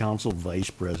City Council Vice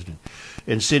President.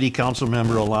 And City Council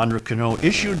Member Alondra Cano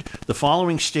issued the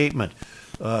following statement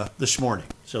this morning.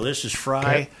 So this is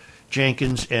Fry,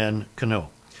 Jenkins, and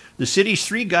Cano. The city's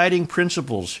three guiding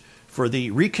principles for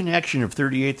the reconnection of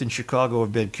 38th and Chicago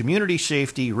have been community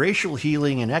safety, racial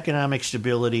healing, and economic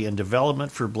stability and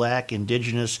development for Black,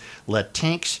 Indigenous,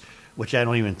 Latinx, which I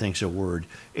don't even think is a word,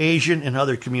 Asian, and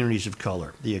other communities of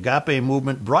color. The Agape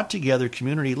movement brought together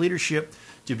community leadership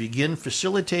to begin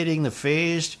facilitating the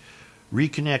phased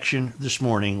reconnection this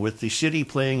morning, with the city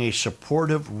playing a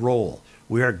supportive role.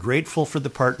 We are grateful for the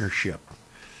partnership.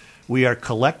 We are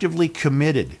collectively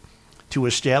committed to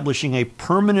establishing a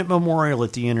permanent memorial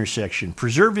at the intersection,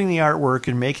 preserving the artwork,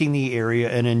 and making the area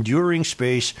an enduring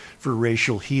space for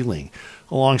racial healing.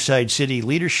 Alongside city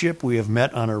leadership, we have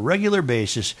met on a regular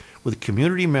basis with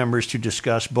community members to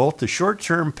discuss both the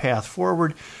short-term path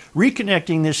forward,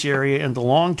 reconnecting this area, and the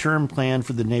long-term plan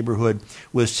for the neighborhood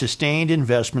with sustained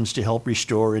investments to help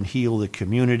restore and heal the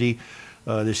community.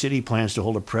 The city plans to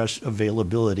hold a press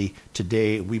availability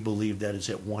today. We believe that is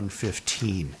at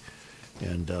 1:15,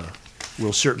 and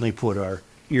we'll certainly put our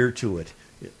ear to it.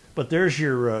 But there's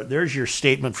your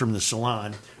statement from the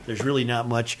salon. There's really not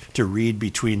much to read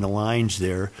between the lines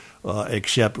there,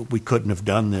 except we couldn't have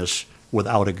done this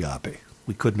without Agape.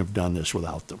 We couldn't have done this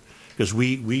without them, because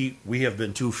we have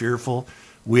been too fearful.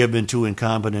 We have been too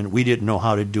incompetent. We didn't know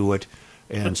how to do it.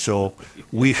 And so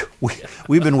we've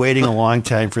been waiting a long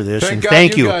time for this. Thank and God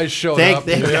thank you you guys showed thank, up.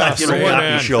 Thank Yeah, God you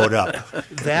man. showed up.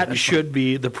 That should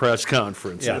be the press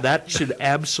conference. Yeah. That should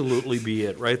absolutely be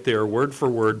it right there, word for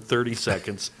word, 30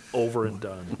 seconds, over and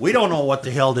done. We don't know what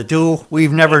the hell to do.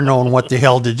 We've never known what the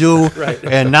hell to do. Right.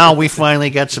 And now we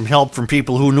finally got some help from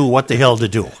people who knew what the hell to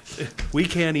do. We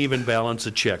can't even balance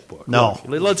a checkbook. No.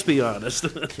 Let's be honest.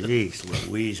 Jeez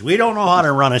Louise. We don't know how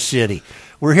to run a city.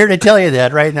 We're here to tell you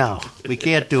that right now. We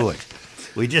can't do it.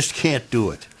 We just can't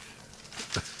do it.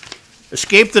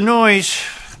 Escape the noise.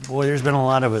 Boy, there's been a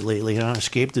lot of it lately, huh?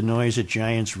 Escape the noise at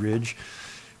Giants Ridge.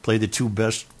 Play the two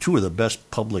of the best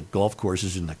public golf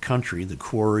courses in the country, the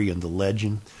Quarry and the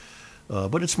Legend.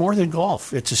 But it's more than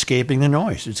golf. It's escaping the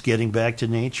noise. It's getting back to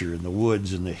nature and the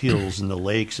woods and the hills and the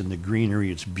lakes and the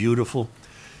greenery. It's beautiful.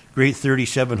 Great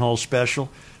 37-hole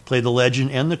special. Play the Legend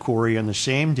and the Quarry on the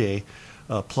same day,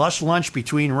 plus lunch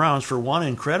between rounds for one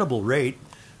incredible rate.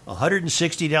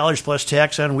 $160 plus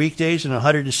tax on weekdays and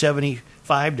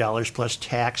 $175 plus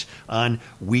tax on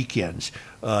weekends.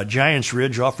 Giants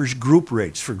Ridge offers group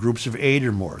rates for groups of 8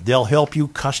 or more. They'll help you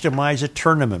customize a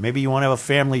tournament. Maybe you want to have a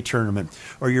family tournament,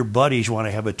 or your buddies want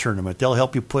to have a tournament. They'll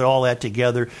help you put all that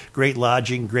together. Great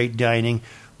lodging, great dining.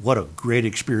 What a great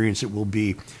experience it will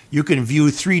be. You can view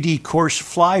 3D course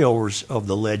flyovers of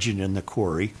the Legend and the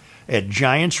Quarry at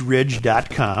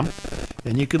giantsridge.com,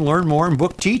 and you can learn more and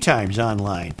book tee times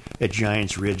online at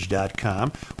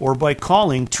giantsridge.com or by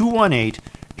calling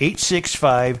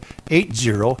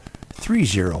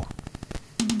 218-865-8030.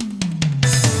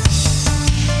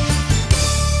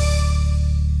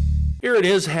 Here it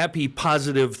is, happy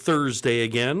positive Thursday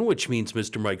again, which means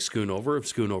Mr. Mike Schoonover of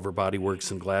Schoonover Body Works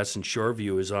and Glass in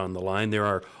Shoreview is on the line. They're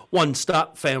our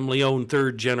one-stop family-owned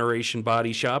third-generation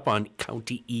body shop on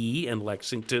County E and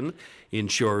Lexington in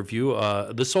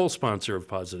Shoreview, the sole sponsor of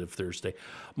Positive Thursday.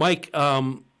 Mike,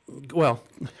 well,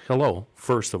 hello,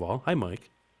 first of all. Hi,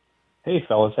 Mike. Hey,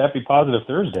 fellas, happy Positive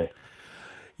Thursday.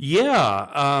 Yeah,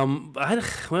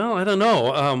 I don't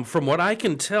know. From what I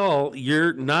can tell,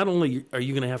 you're not only are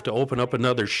you going to have to open up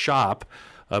another shop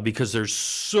because there's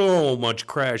so much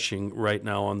crashing right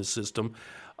now on the system,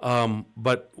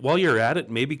 but while you're at it,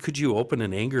 maybe could you open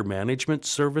an anger management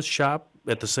service shop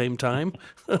at the same time?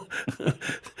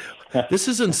 This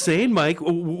is insane, Mike.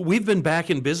 We've been back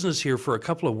in business here for a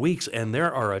couple of weeks, and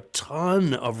there are a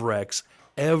ton of wrecks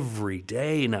every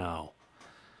day now.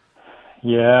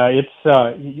 Yeah, it's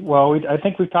I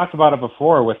think we've talked about it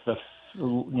before with the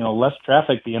less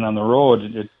traffic being on the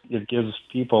road. It gives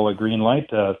people a green light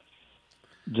to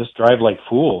just drive like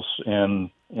fools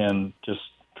and just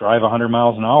drive 100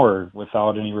 miles an hour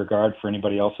without any regard for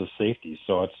anybody else's safety.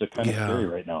 So it's kind of scary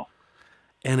right now.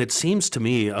 And it seems to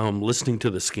me, listening to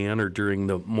the scanner during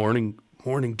the morning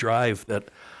drive,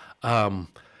 that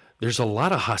there's a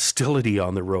lot of hostility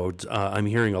on the roads. I'm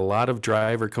hearing a lot of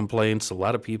driver complaints, a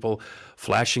lot of people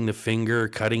flashing the finger,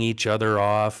 cutting each other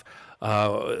off.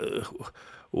 Can't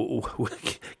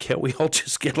we all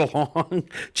just get along,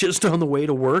 just on the way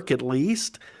to work at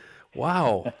least?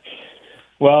 Wow.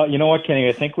 Well, you know what, Kenny?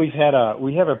 I think we have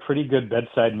a pretty good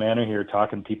bedside manner here,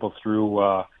 talking people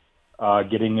through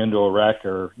getting into a wreck,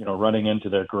 or running into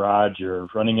their garage, or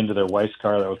running into their wife's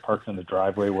car that was parked in the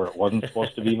driveway where it wasn't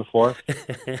supposed to be before.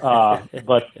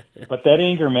 But that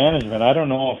anger management, I don't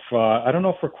know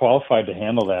if we're qualified to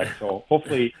handle that. So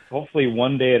hopefully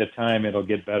one day at a time it'll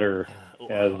get better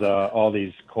as all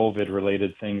these COVID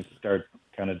related things start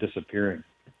kind of disappearing.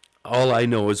 All I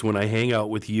know is when I hang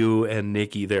out with you and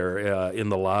Nikki there in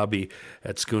the lobby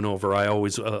at Schoonover, I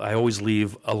always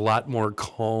leave a lot more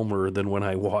calmer than when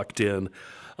I walked in.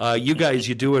 You guys,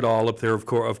 you do it all up there. Of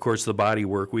course, the body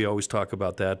work, we always talk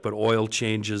about that. But oil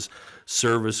changes,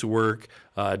 service work,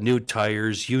 new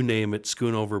tires, you name it.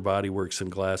 Schoonover Body Works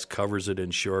and Glass covers it in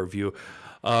Shoreview.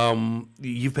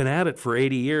 You've been at it for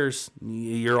 80 years.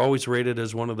 You're always rated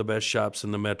as one of the best shops in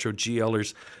the Metro.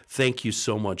 GLers, thank you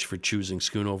so much for choosing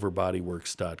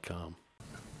SchoonoverBodyWorks.com.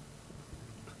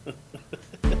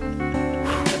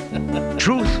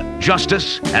 Truth,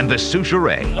 justice, and the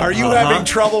Souchere. Are you having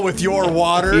trouble with your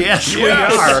water? Yes, we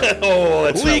are. Oh,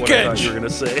 that's not what I thought Leakage. you were going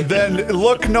to say. Then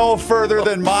look no further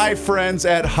than my friends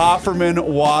at Hofferman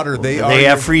Water. They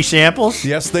Have free samples?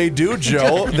 Yes, they do,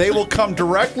 Joe. They will come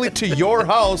directly to your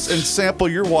house and sample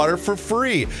your water for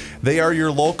free. They are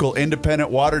your local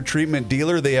independent water treatment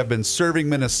dealer. They have been serving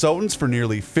Minnesotans for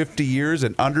nearly 50 years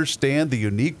and understand the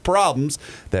unique problems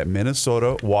that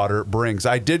Minnesota water brings.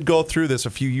 I did go through this a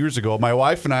few years ago. My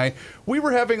wife and I, we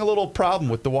were having a little problem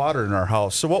with the water in our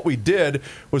house. So what we did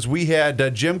was we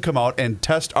had Jim come out and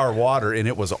test our water, and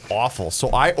it was awful. So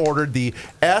I ordered the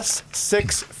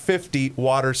S650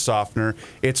 water softener.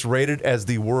 It's rated as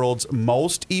the world's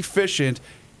most efficient,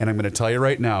 and I'm going to tell you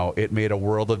right now, it made a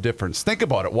world of difference. Think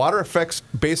about it. Water affects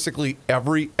basically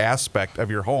every aspect of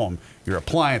your home, your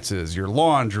appliances, your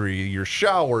laundry, your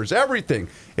showers, everything.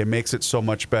 It makes it so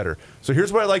much better. So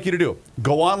here's what I'd like you to do.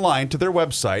 Go online to their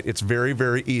website. It's very,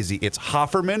 very easy. It's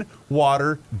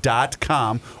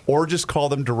HoffermanWater.com, or just call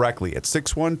them directly at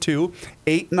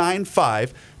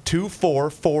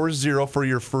 612-895-2440 for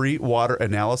your free water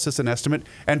analysis and estimate.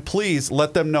 And please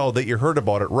let them know that you heard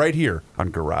about it right here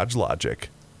on Garage Logic.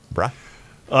 Bruh.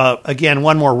 Again,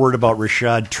 one more word about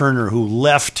Rashad Turner, who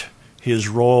left his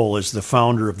role as the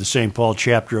founder of the St. Paul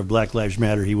chapter of Black Lives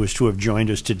Matter. He was to have joined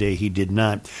us today. He did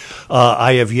not.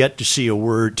 I have yet to see a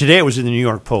word. Today it was in the New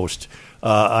York Post.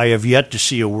 I have yet to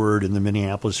see a word in the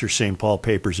Minneapolis or St. Paul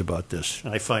papers about this.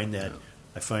 I find that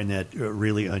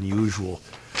really unusual.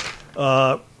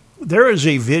 There is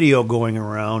a video going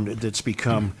around that's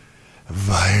become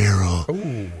viral.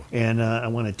 Ooh. And I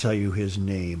want to tell you his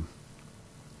name.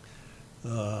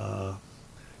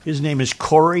 His name is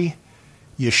Corey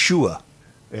Yeshua.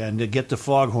 And to get the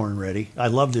foghorn ready, I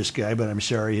love this guy, but I'm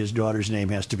sorry, his daughter's name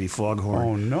has to be Foghorn.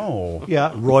 Oh, no.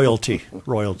 Yeah, royalty.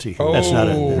 Oh, That's not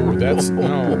it. That's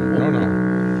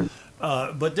no.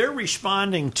 But they're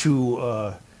responding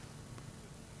to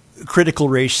critical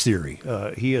race theory.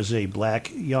 He is a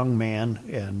black young man,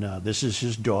 and this is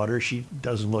his daughter. She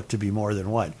doesn't look to be more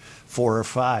than, 4 or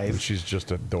 5. And she's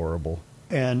just adorable.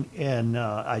 And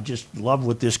I just love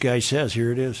what this guy says.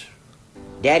 Here it is.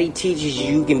 Daddy teaches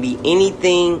you can be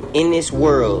anything in this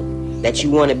world that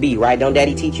you want to be, right? Don't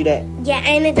Daddy teach you that? Yeah,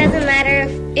 and it doesn't matter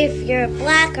if you're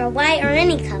black or white or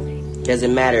any color.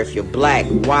 Doesn't matter if you're black,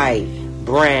 white,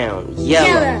 brown,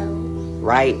 yellow.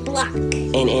 Right? Black.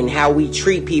 And how we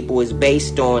treat people is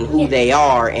based on who they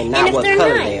are and not what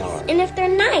color they are. And if they're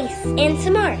nice and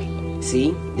smart.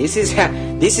 See? This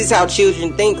is how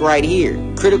children think right here.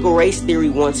 Critical race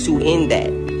theory wants to end that.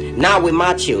 Not with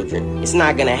my children. It's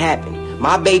not gonna happen.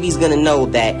 My baby's gonna know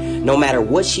that no matter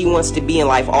what she wants to be in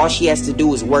life, all she has to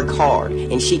do is work hard,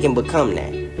 and she can become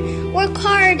that. Work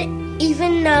hard,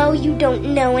 even though you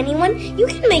don't know anyone. You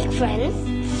can make friends.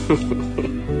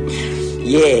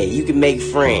 Yeah, you can make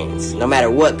friends, no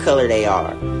matter what color they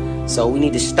are. So we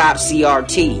need to stop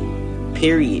CRT.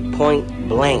 Period. Point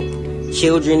blank.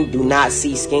 Children do not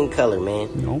see skin color, man.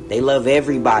 Nope. They love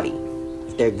everybody.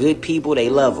 If they're good people, they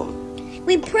love them.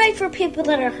 We pray for people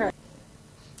that are hurt.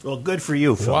 Well, good for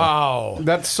you, Phil. Wow.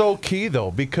 That's so key,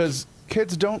 though, because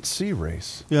kids don't see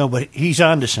race. But he's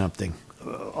on to something.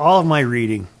 All of my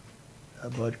reading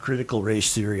about critical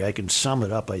race theory, I can sum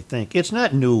it up, I think. It's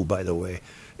not new, by the way.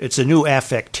 It's a new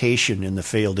affectation in the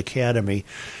failed academy.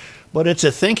 But it's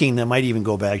a thinking that might even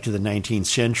go back to the 19th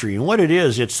century. And what it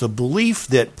is, it's the belief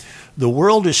that the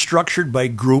world is structured by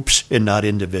groups and not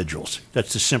individuals.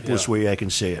 That's the simplest way I can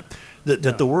say it.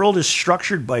 That the world is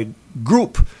structured by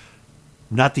group,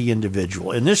 not the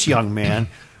individual. And this young man,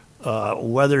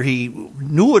 whether he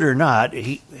knew it or not,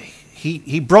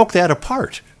 he broke that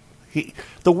apart.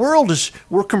 The world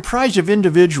we're comprised of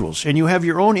individuals, and you have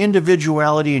your own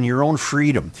individuality and your own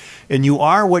freedom, and you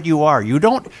are what you are.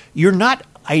 You're not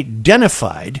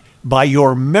identified by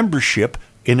your membership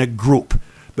in a group.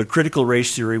 But critical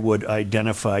race theory would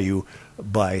identify you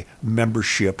by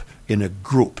membership in a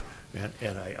group.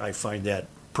 And I find that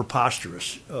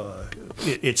preposterous.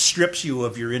 It strips you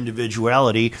of your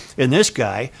individuality. And this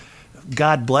guy,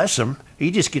 God bless him,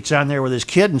 he just gets on there with his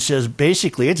kid and says,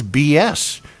 basically, it's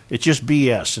BS. It's just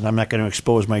BS, and I'm not going to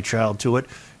expose my child to it,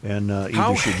 and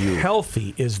either should you. How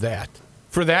healthy is that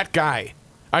for that guy?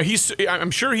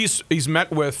 I'm sure he's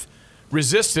met with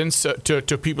resistance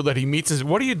to people that he meets and says,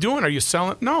 what are you doing? Are you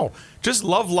selling? No, just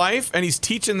love life, and he's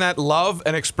teaching that love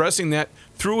and expressing that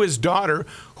through his daughter,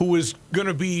 who is going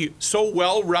to be so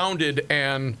well-rounded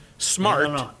and smart.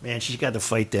 No, man, she's got to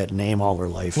fight that name all her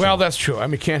life. Well, that's true. I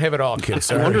mean, can't have it all, kids.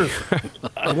 I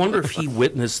wonder if he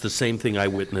witnessed the same thing I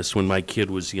witnessed when my kid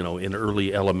was, in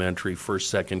early elementary, first,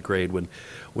 second grade, when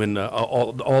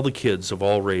all the kids of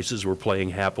all races were playing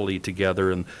happily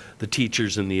together, and the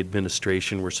teachers and the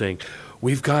administration were saying,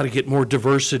 we've got to get more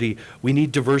diversity. We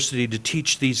need diversity to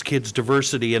teach these kids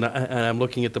diversity. And I'm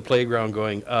looking at the playground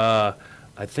going, I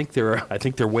think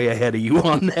they're way ahead of you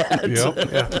on that. Yep.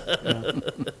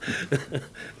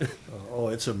 Oh,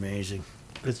 it's amazing.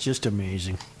 It's just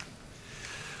amazing.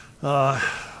 We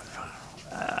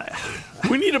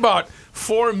need about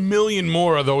 4 million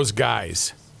more of those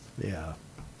guys. Yeah.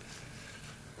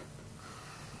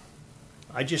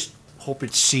 I just hope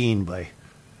it's seen by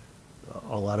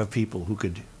a lot of people who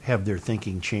could have their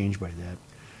thinking changed by that.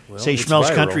 Well, Say it's Schmelz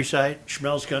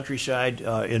viral. Countryside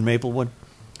in Maplewood.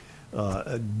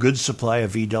 A good supply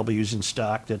of VWs in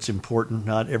stock. That's important.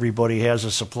 Not everybody has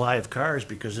a supply of cars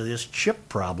because of this chip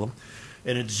problem.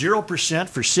 And it's 0%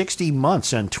 for 60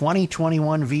 months on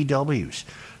 2021 VWs.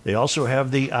 They also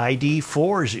have the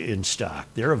ID4s in stock.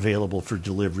 They're available for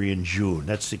delivery in June.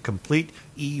 That's the complete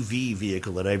EV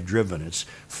vehicle that I've driven. It's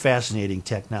fascinating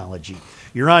technology.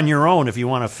 You're on your own if you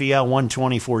want a Fiat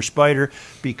 124 Spider,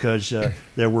 because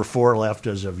there were 4 left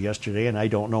as of yesterday, and I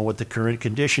don't know what the current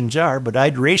conditions are, but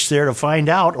I'd race there to find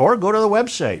out, or go to the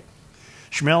website.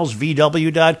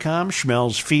 SchmelzVW.com,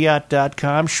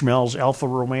 SchmelzFiat.com,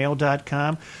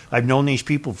 SchmelzAlfaRomeo.com. I've known these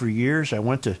people for years. I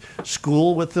went to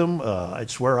school with them.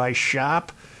 It's where I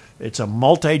shop. It's a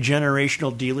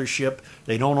multi-generational dealership.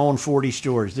 They don't own 40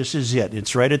 stores. This is it.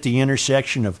 It's right at the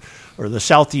intersection or the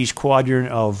southeast quadrant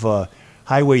of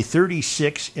Highway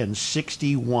 36 and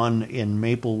 61 in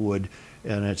Maplewood.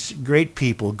 And it's great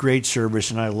people, great service,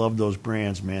 and I love those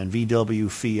brands, man. VW,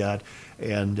 Fiat,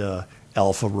 and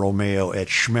Alfa Romeo at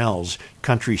Schmelz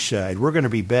Countryside. We're going to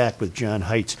be back with John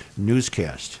Haidt's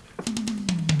newscast.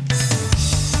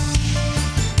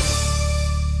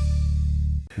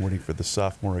 I'm waiting for the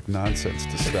sophomoric nonsense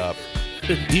to stop.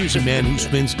 Here's a man who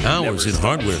spends hours in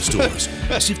hardware stores,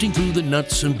 sifting through the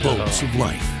nuts and bolts of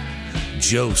life.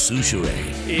 Joe Souchere.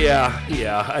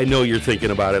 Yeah, I know you're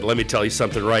thinking about it. Let me tell you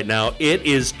something right now. It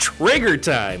is trigger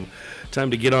time.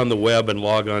 Time to get on the web and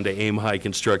log on to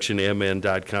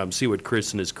aimhighconstructionmn.com. See what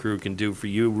Chris and his crew can do for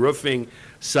you. Roofing,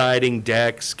 siding,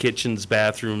 decks, kitchens,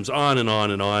 bathrooms, on and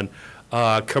on and on.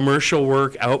 Commercial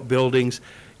work, outbuildings.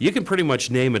 You can pretty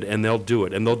much name it, and they'll do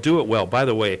it. And they'll do it well. By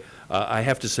the way, I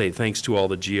have to say thanks to all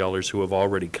the GLers who have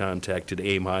already contacted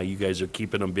Aim High. You guys are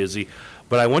keeping them busy.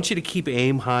 But I want you to keep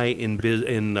Aim High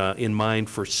in mind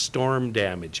for storm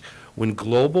damage. When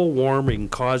global warming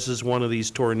causes one of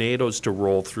these tornadoes to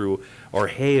roll through, or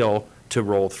hail to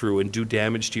roll through and do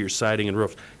damage to your siding and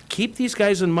roof, keep these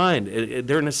guys in mind.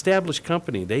 They're an established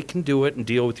company. They can do it and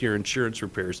deal with your insurance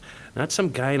repairs. Not some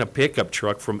guy in a pickup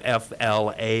truck from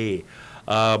FLA.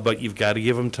 But you've got to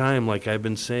give them time, like I've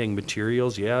been saying.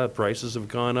 Materials, yeah, prices have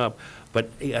gone up. But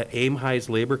Aim High's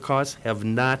labor costs have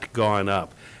not gone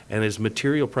up. And as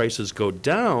material prices go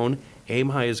down, Aim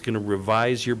High is going to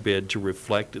revise your bid to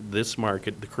reflect this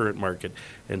market, the current market,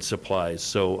 and supplies.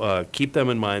 So keep them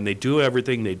in mind. They do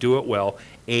everything. They do it well.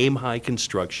 Aim High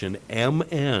Construction,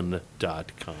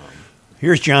 MN.com.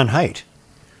 Here's John Haidt.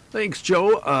 Thanks,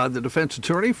 Joe. The defense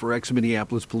attorney for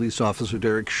ex-Minneapolis police officer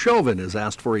Derek Chauvin has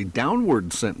asked for a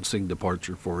downward sentencing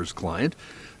departure for his client.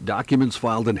 Documents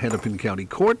filed in Hennepin County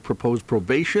Court propose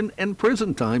probation and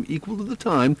prison time equal to the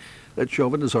time that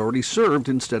Chauvin has already served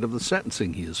instead of the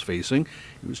sentencing he is facing.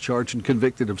 He was charged and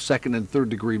convicted of second and third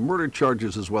degree murder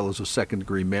charges as well as a second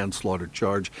degree manslaughter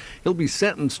charge. He'll be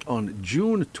sentenced on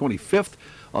June 25th.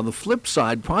 On the flip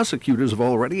side, prosecutors have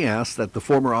already asked that the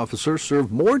former officer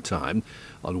serve more time.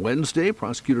 On Wednesday,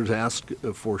 prosecutors asked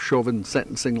for Chauvin's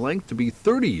sentencing length to be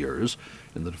 30 years.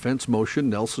 In the defense motion,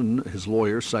 Nelson, his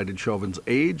lawyer, cited Chauvin's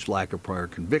age, lack of prior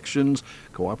convictions,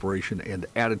 cooperation and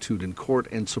attitude in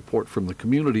court, and support from the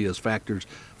community as factors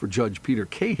for Judge Peter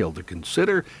Cahill to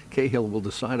consider. Cahill will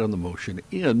decide on the motion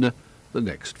in the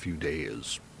next few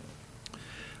days.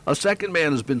 A second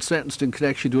man has been sentenced in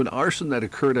connection to an arson that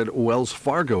occurred at Wells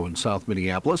Fargo in South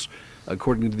Minneapolis.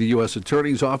 According to the U.S.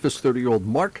 Attorney's Office, 30-year-old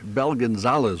Mark Bell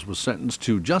Gonzalez was sentenced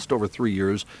to just over 3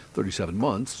 years, 37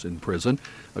 months in prison.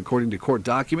 According to court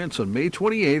documents, on May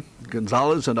 28th,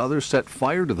 Gonzalez and others set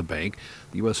fire to the bank.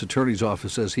 The U.S. Attorney's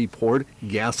Office says he poured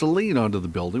gasoline onto the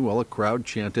building while a crowd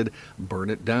chanted,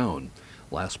 "Burn it down."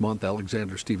 Last month,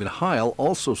 Alexander Stephen Heil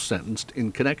also sentenced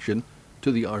in connection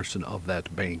to the arson of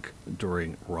that bank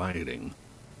during rioting.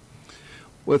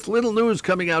 With little news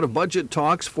coming out of budget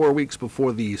talks 4 weeks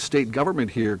before the state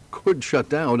government here could shut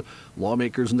down,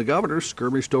 lawmakers and the governor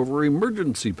skirmished over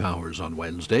emergency powers on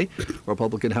Wednesday.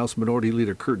 Republican House Minority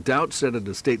Leader Kurt Doudt said at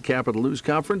a state Capitol News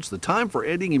conference, "The time for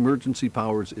ending emergency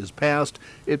powers is past.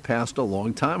 It passed a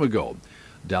long time ago."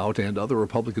 Doudt and other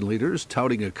Republican leaders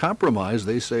touting a compromise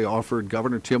they say offered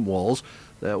Governor Tim Walz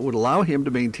that would allow him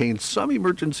to maintain some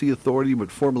emergency authority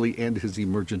but formally end his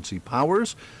emergency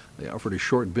powers. They offered a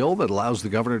short bill that allows the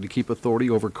governor to keep authority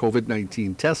over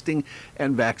COVID-19 testing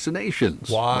and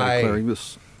vaccinations. Why?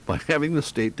 By having the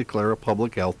state declare a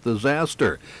public health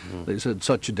disaster. They said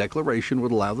such a declaration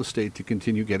would allow the state to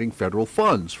continue getting federal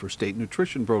funds for state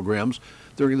nutrition programs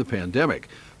during the pandemic.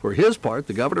 For his part,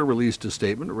 the governor released a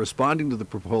statement responding to the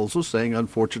proposal, saying,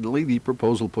 unfortunately, the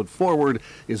proposal put forward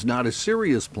is not a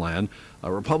serious plan.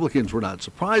 Republicans were not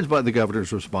surprised by the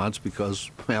governor's response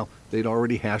because, well, they'd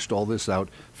already hashed all this out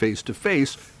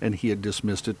face-to-face, and he had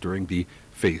dismissed it during the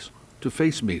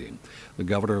face-to-face meeting. The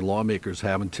governor and lawmakers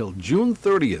have until June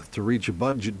 30th to reach a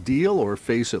budget deal or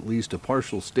face at least a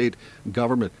partial state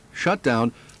government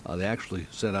shutdown. They actually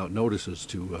sent out notices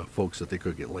to folks that they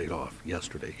could get laid off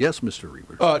yesterday. Yes, Mr.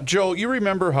 Reber. Joe, you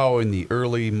remember how in the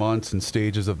early months and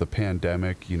stages of the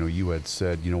pandemic, you had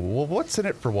said, well, what's in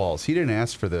it for Walz? He didn't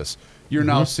ask for this. You're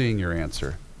now seeing your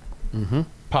answer. Mm-hmm.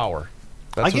 Power.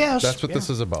 I guess. That's what this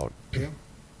is about. Yeah.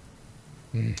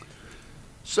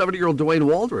 70-year-old Dwayne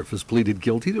Waldrop has pleaded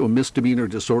guilty to a misdemeanor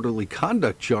disorderly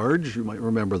conduct charge. You might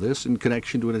remember this in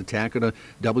connection to an attack on a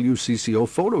WCCO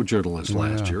photojournalist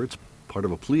last year. It's part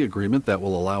of a plea agreement that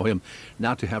will allow him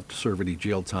not to have to serve any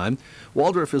jail time.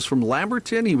 Waldrop is from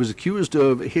Lamberton. He was accused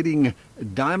of hitting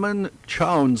Diamond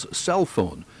Chown's cell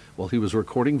phone while he was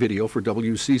recording video for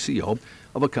WCCO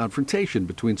of a confrontation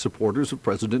between supporters of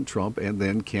President Trump and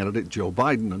then candidate Joe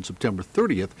Biden on September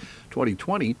 30th,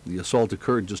 2020. The assault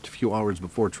occurred just a few hours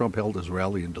before Trump held his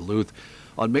rally in Duluth.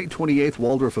 On May 28th,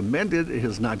 Waldrop amended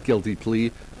his not guilty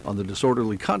plea on the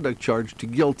disorderly conduct charge to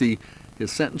guilty.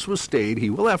 His sentence was stayed.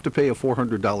 He will have to pay a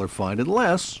 $400 fine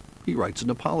unless he writes an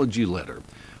apology letter.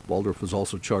 Waldrop was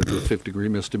also charged with fifth-degree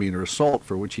misdemeanor assault,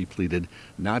 for which he pleaded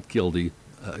not guilty.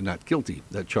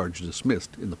 That charge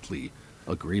dismissed in the plea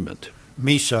agreement.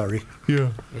 Me sorry.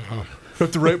 Yeah.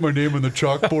 Have to write my name on the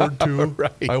chalkboard, too.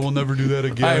 Right. I will never do that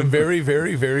again. I am very,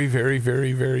 very, very, very,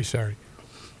 very, very sorry.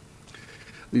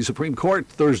 The Supreme Court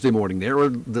Thursday morning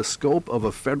narrowed the scope of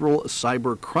a federal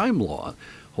cyber crime law,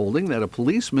 holding that a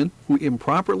policeman who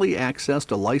improperly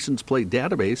accessed a license plate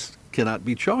database cannot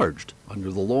be charged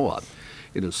under the law.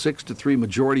 In a 6-3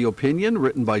 majority opinion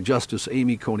written by Justice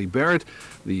Amy Coney Barrett,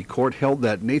 the court held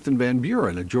that Nathan Van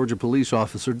Buren, a Georgia police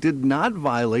officer, did not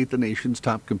violate the nation's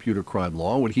top computer crime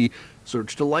law when he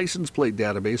searched a license plate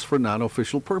database for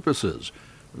non-official purposes.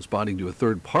 Responding to a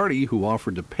third party who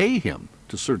offered to pay him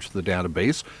to search the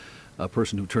database, a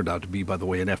person who turned out to be, by the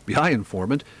way, an FBI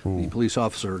informant, the police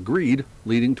officer agreed,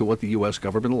 leading to what the U.S.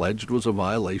 government alleged was a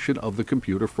violation of the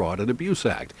Computer Fraud and Abuse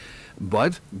Act.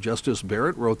 But Justice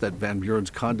Barrett wrote that Van Buren's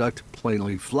conduct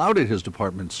plainly flouted his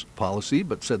department's policy,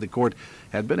 but said the court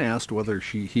had been asked whether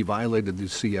he violated the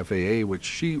CFAA, which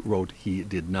she wrote he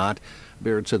did not.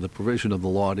 Barrett said the provision of the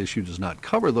law at issue does not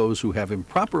cover those who have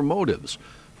improper motives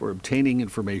for obtaining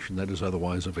information that is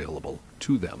otherwise available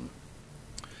to them.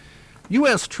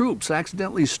 U.S. troops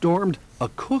accidentally stormed a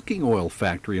cooking oil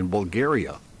factory in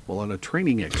Bulgaria while on a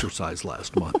training exercise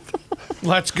last month.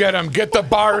 Let's get him. Get the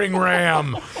battering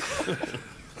ram.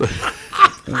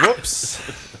 Whoops.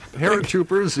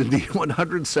 Paratroopers in the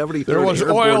 173rd There was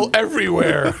oil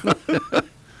everywhere.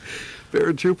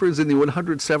 Paratroopers in the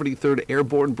 173rd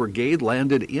Airborne Brigade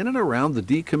landed in and around the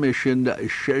decommissioned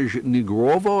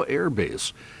Shezhnigrovo Air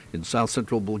Base in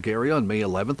south-central Bulgaria on May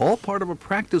 11th, all part of a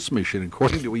practice mission,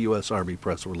 according to a U.S. Army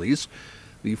press release.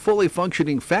 The fully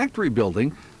functioning factory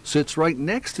building sits right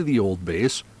next to the old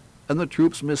base, and the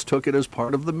troops mistook it as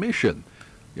part of the mission.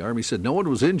 The Army said no one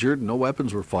was injured, no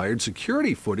weapons were fired.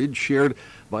 Security footage shared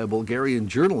by a Bulgarian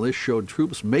journalist showed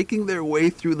troops making their way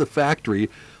through the factory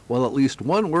while at least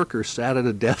one worker sat at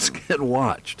a desk and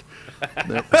watched.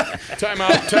 Time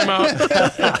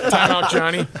out,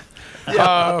 Johnny.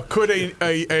 Could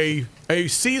a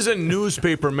seasoned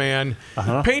newspaper man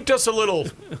paint us a little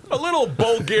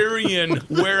Bulgarian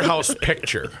warehouse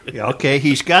picture? Yeah, okay,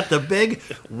 he's got the big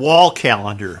wall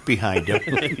calendar behind him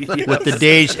with the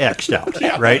days X'd out,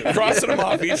 right? Crossing them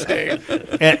off each day.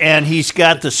 And he's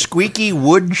got the squeaky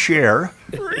wood chair.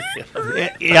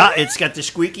 Yeah, it's got the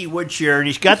squeaky wood chair, and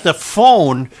he's got the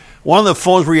phone, one of the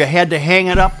phones where you had to hang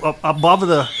it up above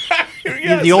the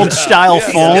old style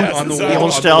phone, the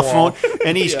old style phone,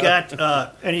 and he's got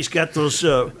those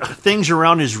things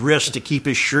around his wrist to keep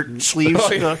his shirt sleeves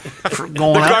going up.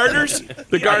 Garters.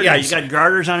 The garters. Yeah, he's got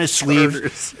garters on his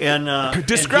sleeves. And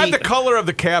describe the color of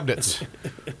the cabinets.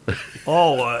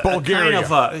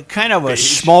 Bulgaria. Kind of a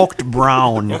smoked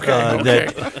brown. Would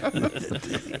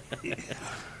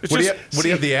he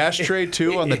have the ashtray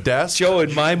too on the desk? Joe,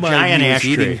 in my mind, Giant he was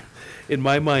ashtray. eating. In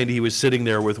my mind, he was sitting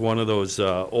there with one of those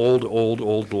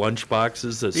old lunch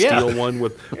boxes, a steel one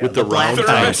with the round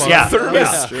thermos. top on Yeah, it.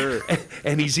 thermos. Sure.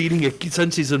 And he's eating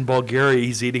since he's in Bulgaria,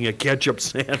 he's eating a ketchup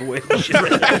sandwich.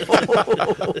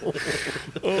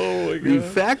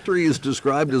 The factory is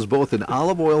described as both an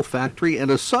olive oil factory and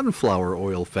a sunflower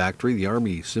oil factory. The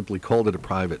Army simply called it a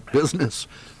private business.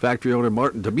 Factory owner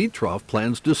Martin Dimitrov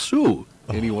plans to sue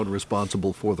anyone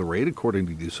responsible for the raid. According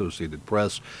to the Associated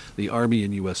Press, the Army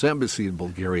and U.S. Embassy in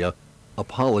Bulgaria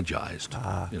apologized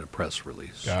in a press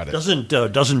release. Got it.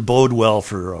 Doesn't bode well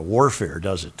for warfare,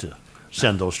 does it, to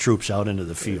send those troops out into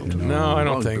the field? No, I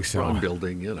don't think so. Wrong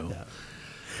building, you know.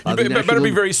 You better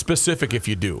be very specific if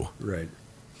you do. Right.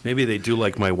 Maybe they do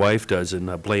like my wife does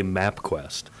and blame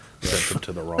MapQuest. Sent them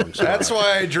to the wrong side. That's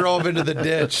why I drove into the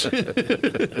ditch.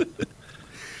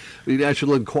 The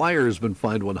National Enquirer has been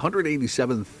fined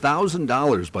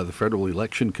 $187,000 by the Federal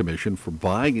Election Commission for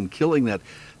buying and killing that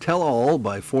tell-all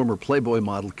by former Playboy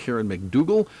model Karen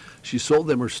McDougal. She sold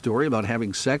them her story about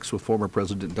having sex with former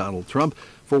President Donald Trump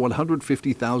for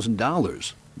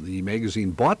 $150,000. The magazine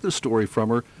bought the story from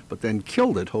her, but then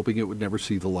killed it, hoping it would never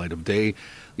see the light of day.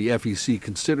 The FEC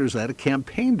considers that a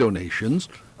campaign donation,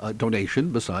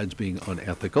 besides being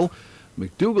unethical.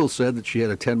 McDougal said that she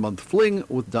had a 10-month fling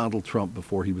with Donald Trump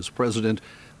before he was president.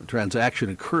 The transaction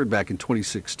occurred back in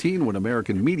 2016 when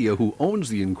American Media, who owns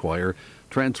the Enquirer,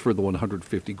 transferred the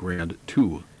 $150,000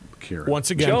 to Karen. Once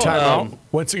again,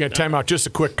 time out. Just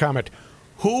a quick comment.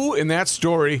 Who in that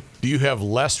story do you have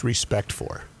less respect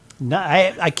for? No,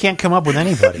 I can't come up with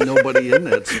anybody. Nobody in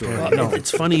that story.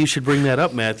 It's funny you should bring that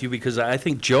up, Matthew, because I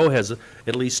think Joe has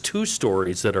at least two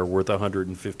stories that are worth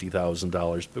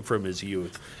 $150,000 from his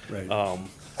youth. Right.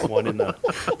 One in the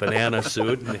banana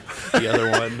suit, and the other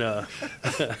one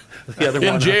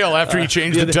In jail after he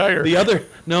changed the tire. The other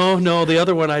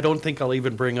one I don't think I'll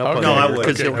even bring up. Okay. No, I would.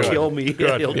 Because he'll kill me.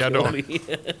 Good. He'll Yeah, kill don't. me.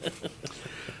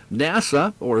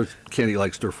 NASA, or Kenny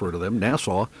likes to refer to them,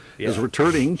 NASA, is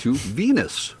returning to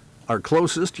Venus, our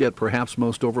closest yet perhaps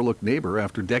most overlooked neighbor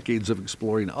after decades of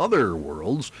exploring other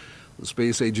worlds. The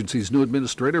space agency's new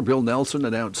administrator, Bill Nelson,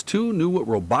 announced 2 new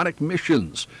robotic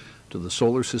missions to the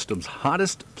solar system's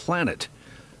hottest planet.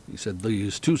 He said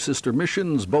these 2 sister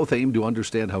missions both aim to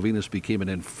understand how Venus became an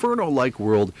inferno-like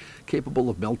world capable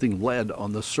of melting lead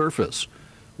on the surface.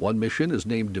 One mission is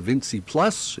named Da Vinci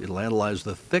Plus. It'll analyze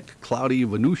the thick, cloudy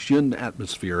Venusian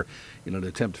atmosphere in an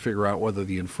attempt to figure out whether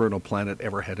the Inferno planet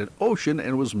ever had an ocean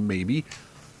and was maybe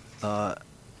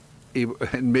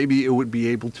it would be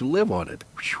able to live on it.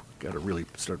 Got to really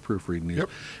start proofreading these. Yep.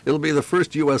 It'll be the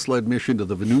first U.S.-led mission to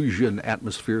the Venusian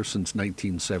atmosphere since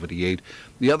 1978.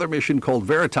 The other mission, called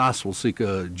Veritas, will seek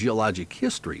a geologic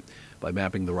history by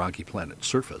mapping the rocky planet's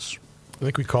surface. I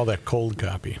think we call that cold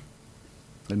copy.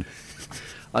 And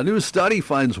a new study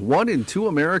finds 1 in 2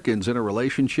 Americans in a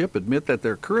relationship admit that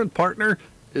their current partner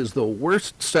is the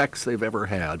worst sex they've ever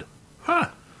had. Huh.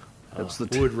 That's the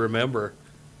Who would remember?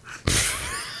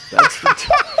 That's the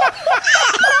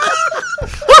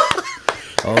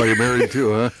Oh, you're married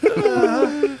too, huh?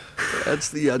 That's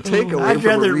the takeaway. I'd from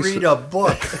rather recent- read a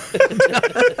book.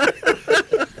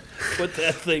 Put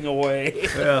that thing away.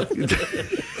 Yeah.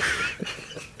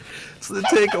 It's the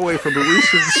takeaway from a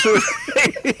recent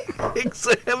survey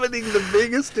examining the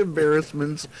biggest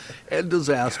embarrassments and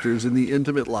disasters in the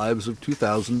intimate lives of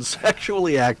 2,000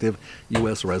 sexually active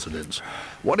U.S. residents.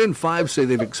 1 in 5 say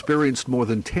they've experienced more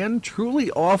than 10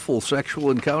 truly awful sexual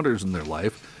encounters in their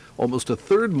life, almost a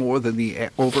third more than the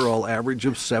overall average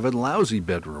of 7 lousy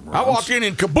bedroom runs. I walk in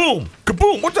and kaboom,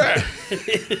 kaboom, what's that?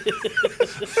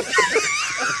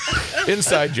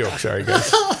 Inside joke, sorry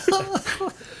guys.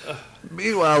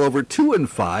 Meanwhile, over 2 in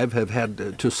 5 have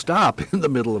had to stop in the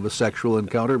middle of a sexual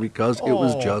encounter because it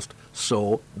was just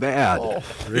so bad.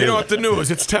 You know what, the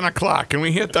news, it's 10 o'clock. Can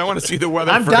we hit? I want to see the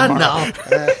weather I'm for done tomorrow.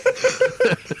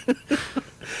 now.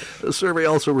 The survey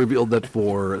also revealed that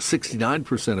for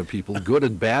 69% of people, good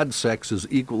and bad sex is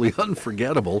equally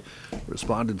unforgettable.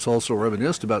 Respondents also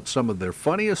reminisced about some of their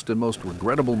funniest and most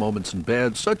regrettable moments in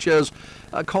bed, such as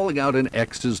calling out an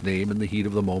ex's name in the heat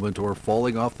of the moment or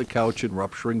falling off the couch and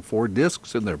rupturing 4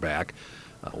 discs in their back.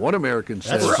 One American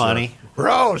says... That's funny.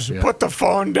 Rose, put the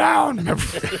phone down.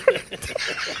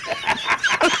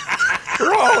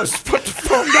 Rose, put the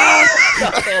phone down.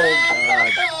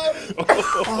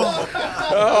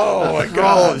 Oh, my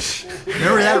God.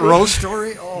 Remember that Rose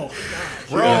story? Oh,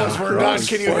 Rose, we're done.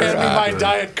 Can you hand me my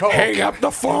Diet Coke? Hang up the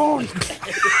phone.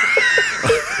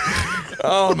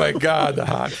 Oh, my God, the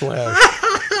hot flash.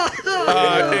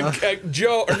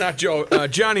 Joe, or not Joe,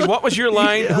 Johnny, what was your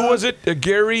line? Who was it?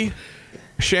 Gary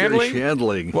Shandling? Gary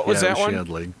Shandling. What was that one?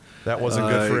 Shandling. That wasn't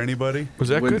good for anybody? Was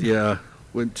that good? Yeah.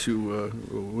 Went to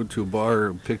a bar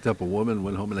and picked up a woman,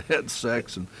 went home and had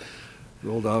sex, and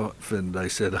rolled off. And I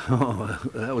said, "Oh,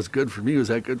 that was good for me. Was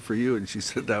that good for you?" And she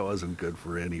said, "That wasn't good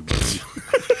for anybody."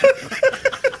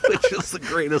 Which is the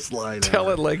greatest line Tell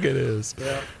ever. it like it is.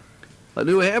 Yeah. A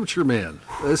New Hampshire man.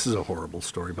 This is a horrible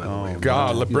story, by the way.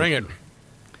 God, bring it.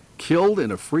 Killed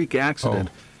in a freak accident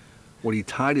when he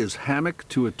tied his hammock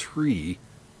to a tree,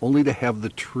 only to have the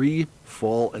tree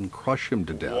fall and crush him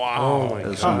to death. Wow.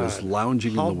 As he was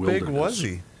lounging in the wilderness. How big was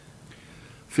he?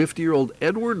 50-year-old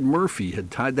Edward Murphy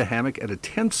had tied the hammock at a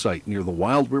tent site near the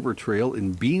Wild River Trail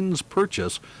in Beans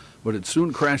Purchase, but it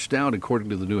soon crashed down, according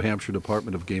to the New Hampshire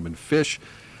Department of Game and Fish.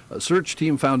 A search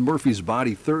team found Murphy's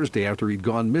body Thursday after he'd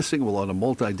gone missing while on a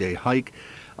multi-day hike.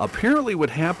 Apparently what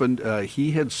happened,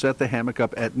 he had set the hammock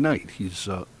up at night. He's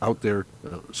out there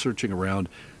searching around,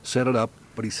 set it up,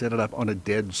 but he set it up on a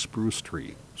dead spruce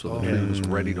tree. So the tree was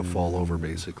ready to fall over,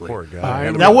 basically. Poor guy.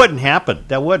 that wouldn't happen.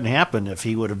 That wouldn't happen if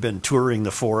he would have been touring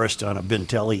the forest on a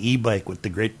Bentelli e-bike with the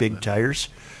great big tires.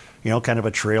 You know, kind of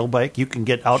a trail bike. You can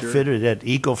get outfitted at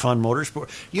EcoFun Motorsport.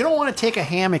 You don't want to take a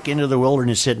hammock into the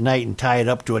wilderness at night and tie it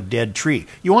up to a dead tree.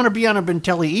 You want to be on a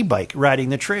Bentelli e-bike riding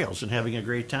the trails and having a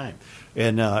great time.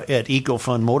 And at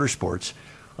EcoFun Motorsports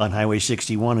on Highway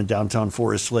 61 in downtown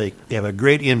Forest Lake, they have a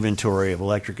great inventory of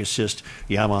electric assist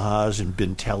Yamahas and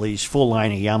Bentellis, full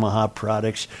line of Yamaha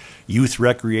products, youth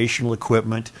recreational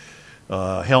equipment,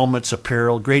 helmets,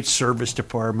 apparel, great service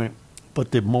department.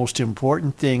 But the most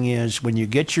important thing is when you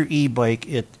get your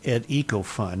e-bike at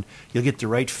EcoFun, you'll get the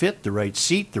right fit, the right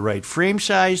seat, the right frame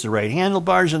size, the right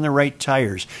handlebars, and the right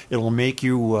tires. It'll make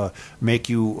you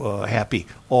happy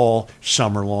all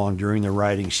summer long during the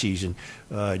riding season,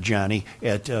 Johnny,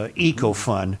 at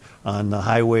EcoFun on the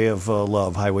Highway of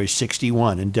Love, Highway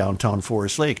 61 in downtown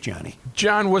Forest Lake, Johnny.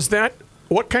 John,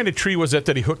 what kind of tree was that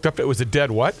he hooked up? It was a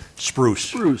dead what?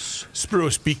 Spruce.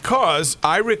 Spruce, because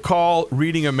I recall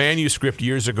reading a manuscript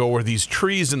years ago where these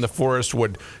trees in the forest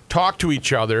would talk to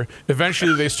each other.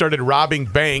 Eventually they started robbing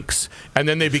banks, and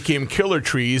then they became killer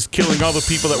trees, killing all the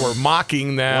people that were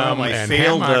mocking them. One of my and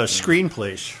failed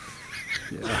screenplays.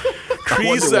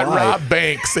 Trees that rob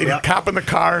banks. They'd hop in the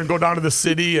car and go down to the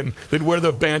city, and they'd wear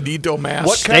the bandito mask.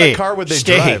 What kind of car would they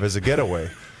drive as a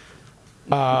getaway?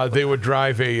 They would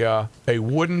drive a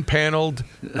wooden paneled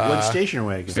wood station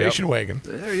wagon. Station wagon.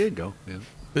 There you go. Yeah.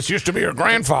 This used to be your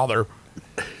grandfather.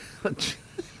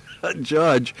 A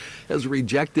judge has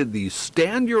rejected the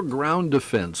stand-your-ground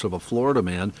defense of a Florida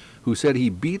man who said he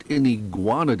beat an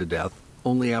iguana to death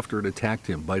only after it attacked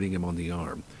him, biting him on the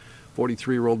arm.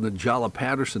 43-year-old Najala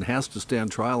Patterson has to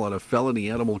stand trial on a felony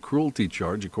animal cruelty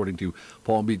charge, according to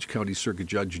Palm Beach County Circuit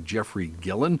Judge Jeffrey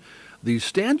Gillen. The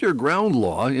stand-your-ground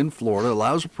law in Florida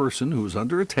allows a person who is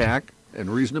under attack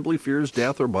and reasonably fears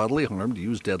death or bodily harm to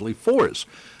use deadly force.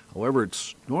 However,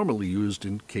 it's normally used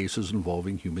in cases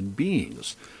involving human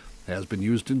beings. It has been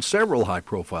used in several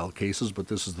high-profile cases, but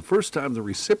this is the first time the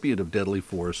recipient of deadly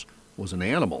force was an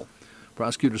animal.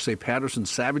 Prosecutors say Patterson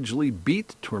savagely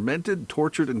beat, tormented,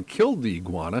 tortured, and killed the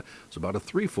iguana. It's about a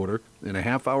 3-footer in a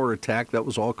half-hour attack that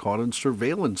was all caught on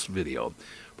surveillance video.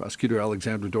 Prosecutor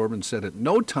Alexandra Dorman said at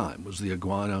no time was the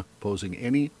iguana posing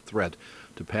any threat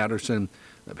to Patterson.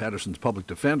 Patterson's public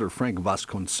defender, Frank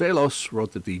Vasconcelos,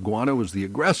 wrote that the iguana was the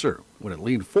aggressor when it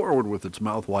leaned forward with its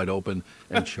mouth wide open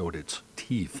and showed its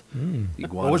teeth.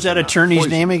 What was that attorney's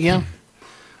name again?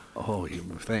 Oh,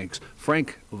 thanks.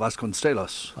 Frank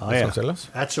Vasconcelos. Oh, yeah.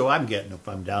 That's who I'm getting if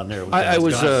I'm down there. I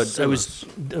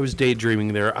was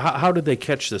daydreaming there. How did they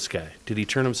catch this guy? Did he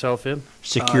turn himself in?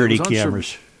 Security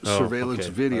cameras. Surveillance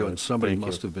video, and somebody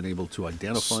must have been able to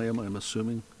identify him, I'm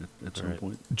assuming, at some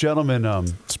point. Gentlemen,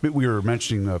 we were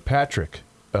mentioning Patrick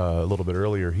a little bit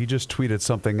earlier. He just tweeted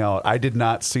something out. I did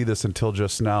not see this until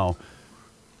just now.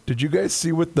 Did you guys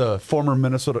see what the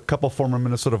couple former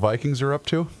Minnesota Vikings are up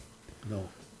to? No.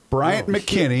 Bryant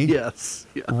McKinney, Yes.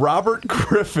 Yeah. Robert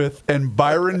Griffith, and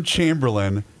Byron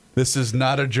Chamberlain. This is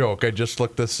not a joke. I just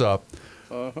looked this up.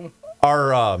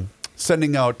 Are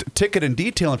sending out ticket and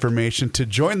detail information to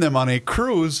join them on a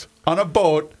cruise on a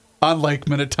boat on Lake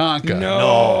Minnetonka.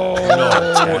 No.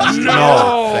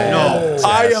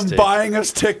 I am buying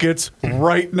us tickets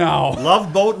right now.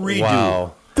 Love Boat Redo.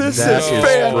 Wow. This That is is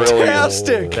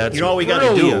fantastic. That's You know what we got to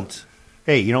do? brilliant.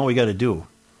 Hey, you know what we got to do?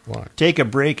 What? Take a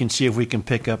break and see if we can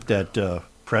pick up that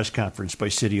press conference by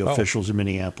city officials in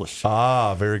Minneapolis.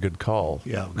 Ah, very good call.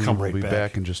 Yeah, We come will right be back.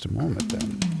 back in just a moment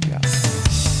then. Yeah.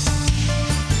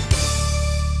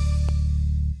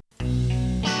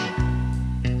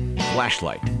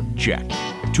 Flashlight, check.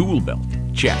 Tool belt,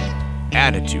 check.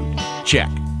 Attitude, check.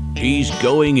 He's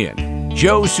going in.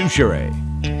 Joe Souchere.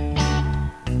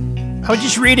 I was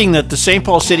just reading that the St.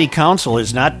 Paul City Council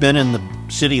has not been in the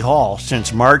City Hall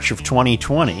since March of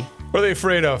 2020, What are they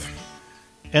afraid of?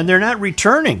 and they're not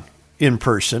returning in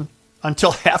person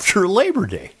until after Labor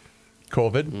Day.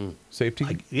 COVID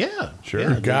safety. Yeah. Sure. Yeah,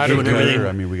 they're Got it. doing everything.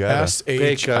 I mean, we got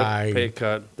Pay cut. SHI. Pay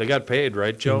cut. They got paid,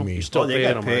 right, Joe? Me. You still Oh, they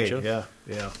paying got them, paid. aren't you?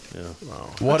 Yeah.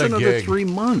 what That's a another gig. 3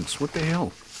 months. What the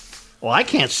hell? Well, I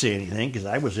can't say anything because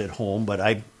I was at home, but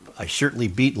I certainly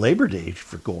beat Labor Day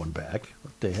for going back.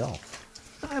 What the hell?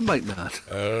 I might not.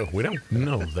 We don't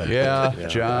know that. Yeah, Yeah,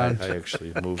 John, I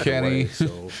actually moved Kenny, away.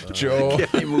 So, Joe.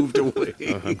 I moved away.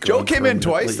 Joe came in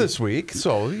twice this week,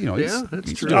 so Yeah,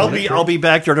 that's true. I'll be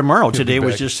back there tomorrow. Today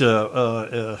was back. just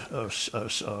a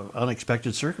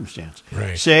unexpected circumstance.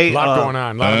 Right. Say, a lot going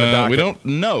on. A lot on the docket. We don't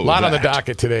know. A lot on the that.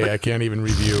 docket today. I can't even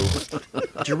review. Do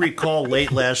you recall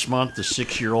late last month the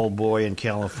 6-year-old boy in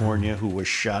California who was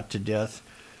shot to death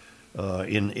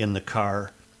in the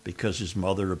car because his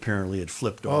mother apparently had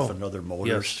flipped off another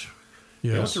motorist?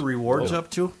 You know what Yes. the reward's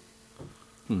up to?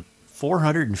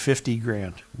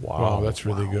 $450,000. Wow, that's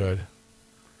really good.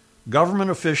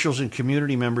 Government officials and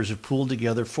community members have pooled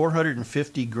together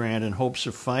 $450,000 in hopes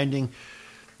of finding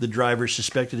the driver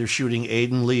suspected of shooting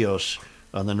Aiden Leos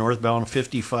on the northbound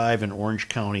 55 in Orange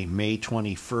County May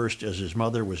 21st as his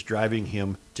mother was driving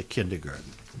him to kindergarten.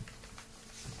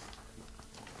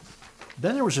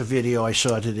 Then there was a video I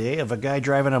saw today of a guy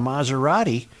driving a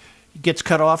Maserati. He gets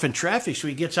cut off in traffic, so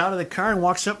he gets out of the car and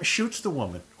walks up and shoots the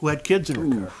woman who had kids in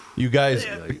her car. You guys,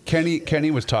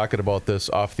 Kenny was talking about this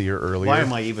off the air earlier. Why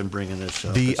am I even bringing this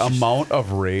up? The It's just- amount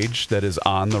of rage that is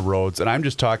on the roads, and I'm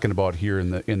just talking about here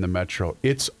in the metro.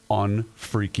 It's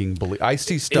unfreaking believable. I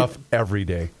see stuff every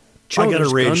day. Joe, I got a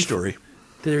there's rage gun- story.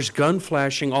 There's gun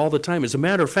flashing all the time. As a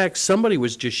matter of fact, somebody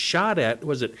was just shot at,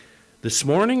 was it this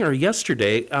morning or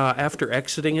yesterday, after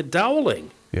exiting at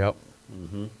Dowling? Yep.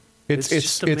 It's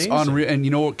just It's amazing. unreal. And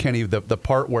you know what, Kenny? The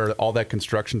part where all that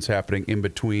construction's happening in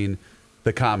between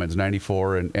the Commons,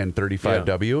 94 and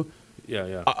 35W.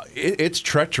 Yeah. It's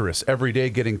treacherous every day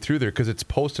getting through there because it's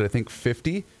posted, I think,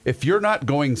 50. If you're not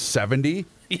going 70,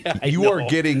 Yeah, I you are know.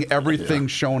 getting everything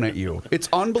shown at you. It's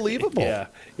unbelievable.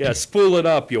 Yeah, spool it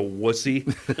up, you wussy.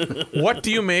 What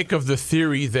do you make of the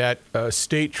theory that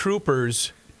state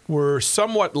troopers were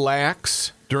somewhat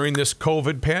lax during this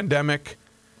COVID pandemic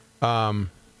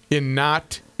in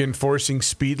not enforcing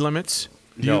speed limits?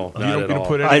 No, not at all.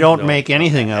 Put I any- don't make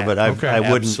anything of it. I wouldn't.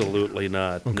 Absolutely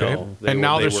not. Okay. No. And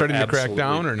now they they're were starting to crack absolutely-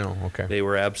 down, or no? Okay. They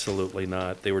were absolutely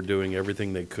not. They were doing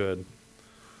everything they could.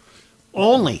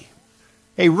 Only.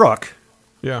 Hey, Rook,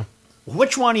 Yeah.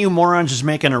 which one of you morons is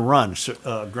making a run?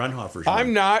 Grunhofer's run.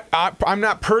 I'm not. I'm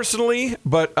not personally,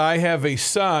 but I have a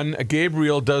son.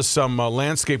 Gabriel does some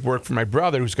landscape work for my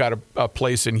brother, who's got a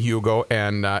place in Hugo.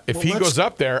 And if Well, he let's- goes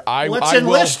up there, let's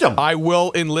enlist him. I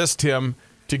will enlist him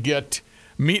to get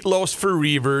meatloaf for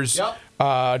Reavers,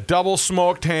 double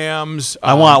smoked hams.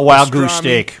 I want Wagyu pastrami,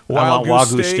 steak. I want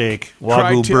Wagyu steak. Wagyu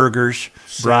tri-tip. burgers,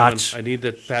 brats. Salmon. I need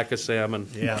that pack of salmon.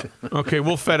 Yeah. Okay,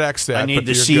 we'll FedEx that. I need but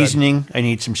the you're good. seasoning. I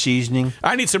need some seasoning.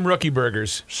 I need some rookie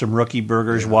burgers. Some rookie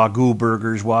burgers, Wagyu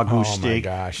burgers, Wagyu Oh, my steak.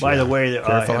 gosh, By the yeah. way,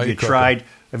 Careful how have you you cook tried?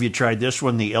 Have you tried this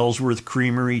one? The Ellsworth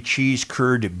Creamery cheese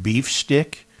curd beef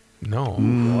stick. No.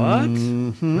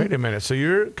 Mm-hmm. Wait a minute. So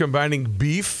you're combining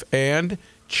beef and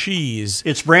cheese.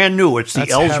 It's brand new. It's the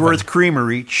That's Ellsworth heaven.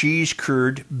 Creamery cheese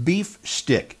curd beef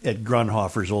stick at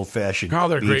Grunhofer's Old Fashioned. Oh,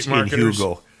 they're great Beats in marketers.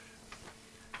 Hugo.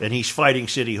 And he's fighting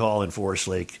City Hall in Forest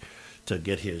Lake to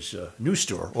get his new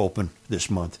store open this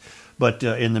month. But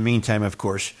in the meantime, of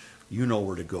course, you know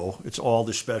where to go. It's all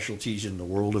the specialties in the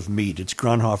world of meat. It's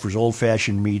Grunhofer's Old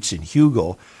Fashioned Meats in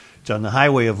Hugo. It's on the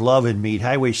Highway of Love in Mead,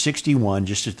 Highway 61,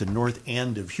 just at the north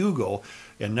end of Hugo.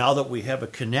 And now that we have a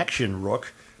connection,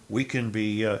 Rook, we can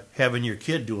be having your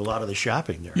kid do a lot of the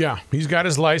shopping there. Yeah, he's got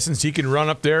his license. He can run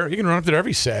up there. He can run up there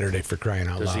every Saturday, for crying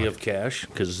out loud. Does he have cash?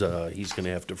 Because he's going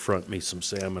to have to front me some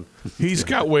salmon. He's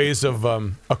got ways of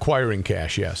acquiring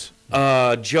cash, yes.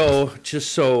 Joe,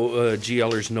 just so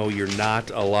GLers know you're not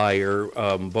a liar,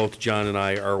 both John and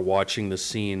I are watching the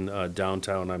scene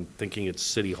downtown. I'm thinking it's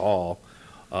City Hall,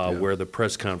 where the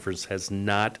press conference has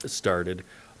not started,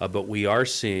 but we are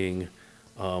seeing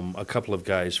a couple of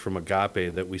guys from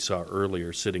Agape that we saw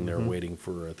earlier sitting there waiting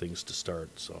for things to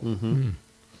start. So,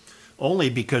 Only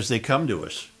because they come to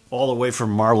us all the way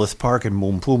from Marloth Park in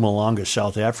Mpumalanga,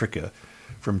 South Africa,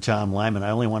 from Tom Lyman. I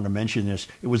only wanted to mention this.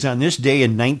 It was on this day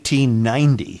in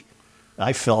 1990.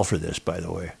 I fell for this, by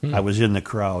the way. I was in the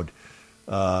crowd.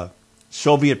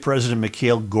 Soviet President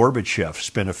Mikhail Gorbachev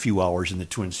spent a few hours in the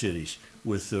Twin Cities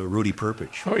with Rudy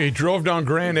Perpich. Oh, he drove down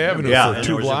Grand Avenue for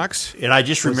 2 blocks? And I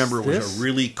just remember it was a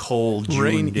really cold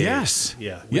June day. Yes.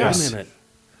 Yeah. Wait a minute.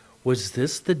 Was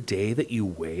this the day that you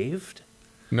waved?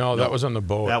 No, that was on the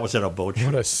boat. That was at a boat show.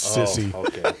 What a sissy. Oh,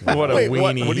 okay. What a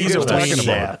weenie. What are you He's a guys talking weenie.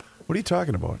 about? What are you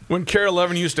talking about? When Carol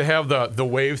Levin used to have the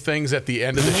wave things at the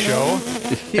end of the show,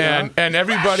 and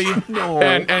everybody,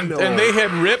 and they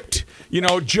had ripped,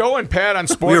 Joe and Pat on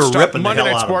Sports were Talk, ripping the Monday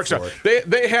hell Night out of Sports them Talk.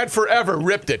 They had forever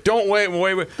ripped it. Don't wait.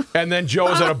 And then Joe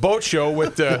was at a boat show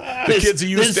with the kids he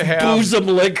used to have. Boozum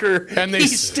liquor. And he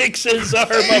sticks his arm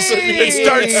up in the It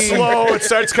starts slow. It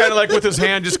starts kind of like with his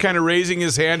hand, just kind of raising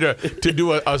his hand to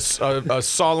do a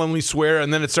solemnly swear,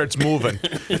 and then it starts moving.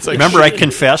 It's like, Remember, I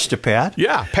confessed to Pat?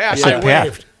 Yeah, Pat. I said, I Pat,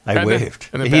 waved. I waved.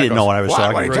 And then He Pat didn't goes, know what I was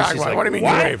talking What are you about. talking about? What do you mean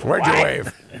you wave? Where'd you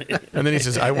wave? And then he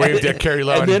says, I waved at Carrie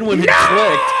Levin. And then when it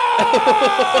clicked.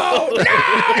 Oh, no,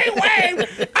 I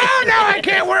waved. Oh, no, I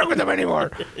can't work with him anymore.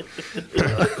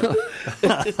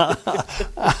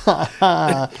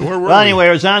 Well, anyway,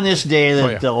 it was on this day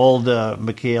that yeah. old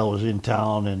Mikhail was in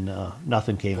town, and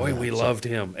nothing came Boy, of it. we So- loved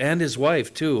him. And his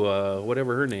wife, too,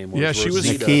 whatever her name was. Yeah, she was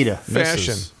Rosita. Nikita.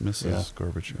 Fashion. Mrs.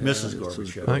 Gorbachev. Mrs.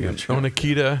 Gorbachev. I think it's,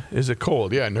 Nikita is a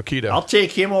cold. Yeah, Nikita. I'll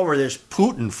take him over this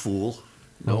Putin fool.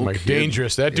 Oh, my,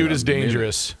 dangerous. That dude is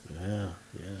dangerous.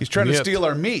 He's trying to Yet. steal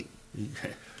our meat.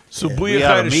 So we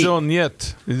gotta meet.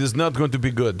 yet. It is not going to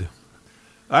be good.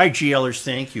 All right, GLers,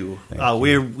 thank you.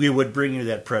 We would bring you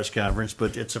that press conference,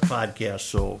 but it's a podcast,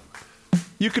 so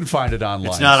You can find it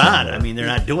online. it's not on. somewhere. I mean, they're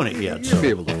not doing it yet. So You'll be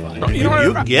able to find it. You know what?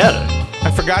 you can get it. I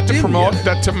forgot to promote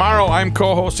that tomorrow I'm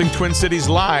co-hosting Twin Cities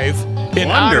Live in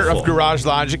honor of Garage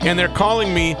Logic, and they're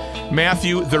calling me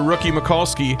Matthew the Rookie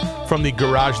Mikulski from the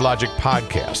Garage Logic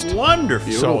podcast.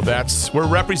 Wonderful. So we're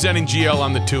representing GL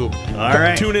on the tube. All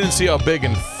right. Tune in and see how big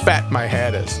and fat my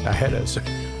head is.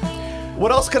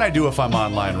 What else can I do if I'm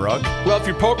online, Rug? Well, if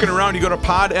you're poking around, you go to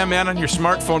PodMN on your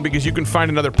smartphone because you can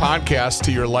find another podcast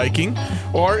to your liking.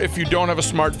 Or if you don't have a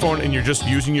smartphone and you're just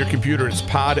using your computer, it's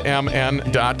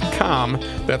podmn.com.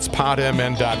 That's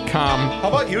podmn.com. How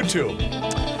about YouTube?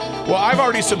 Well, I've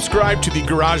already subscribed to the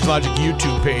Garage Logic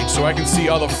YouTube page so I can see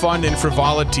all the fun and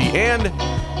frivolity and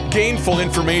gainful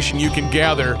information you can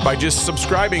gather by just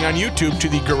subscribing on YouTube to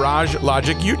the Garage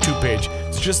Logic YouTube page.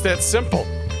 It's just that simple.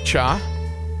 Cha.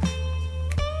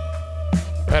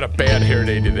 I had a bad hair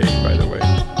day today, by the way.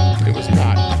 It was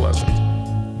not pleasant.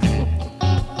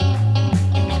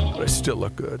 But I still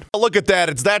look good. Look at that.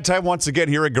 It's that time once again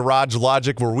here at Garage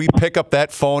Logic where we pick up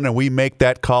that phone and we make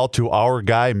that call to our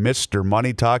guy, Mr.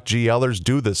 Money Talk. GLers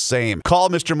do the same. Call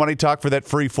Mr. Money Talk for that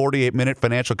free 48-minute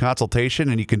financial consultation,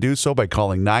 and you can do so by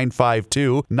calling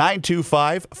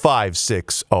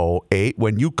 952-925-5608.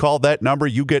 When you call that number,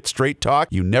 you get straight talk,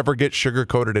 you never get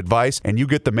sugar-coated advice, and you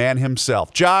get the man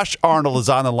himself. Josh Arnold is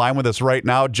on the line with us right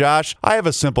now. Josh, I have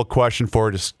a simple question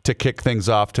for you to kick things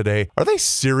off today. Are they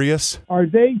serious? Are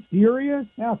they serious?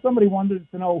 Now, somebody wanted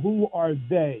to know, who are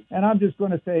they? And I'm just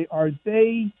going to say, are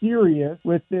they serious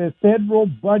with this federal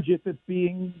budget that's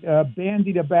being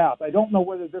bandied about? I don't know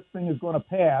whether this thing is going to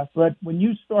pass, but when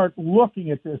you start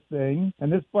looking at this thing,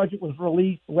 and this budget was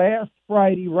released last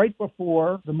Friday, right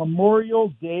before the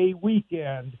Memorial Day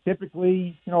weekend,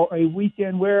 typically, a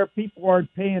weekend where people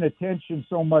aren't paying attention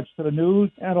so much to the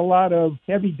news, and a lot of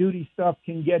heavy-duty stuff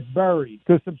can get buried,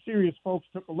 because some serious folks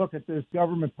took a look at this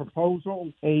government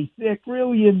proposal, a $6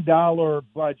 trillion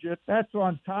budget. That's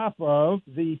on top of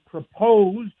the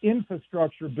proposed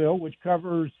infrastructure bill, which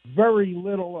covers very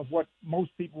little of what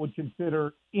most people would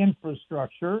consider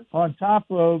infrastructure, on top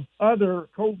of other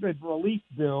COVID relief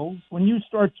bills. When you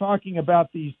start talking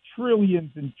about these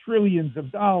trillions and trillions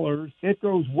of dollars. It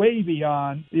goes way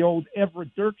beyond the old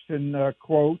Everett Dirksen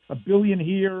quote, $1 billion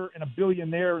here and $1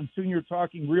 billion there, and soon you're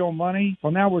talking real money.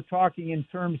 Well, now we're talking in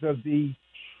terms of the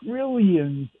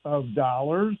trillions of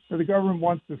dollars that the government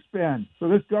wants to spend. So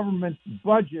this government's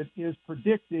budget is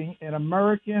predicting an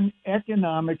American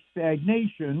economic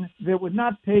stagnation that would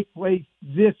not take place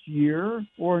this year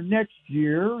or next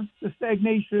year. The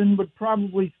stagnation would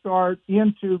probably start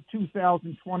into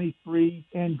 2023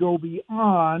 and go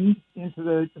beyond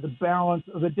into the balance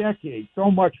of the decade. So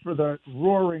much for the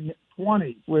roaring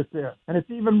 20 with this. And it's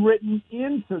even written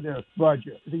into this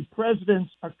budget. The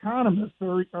president's economists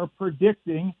are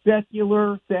predicting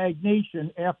secular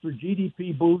stagnation after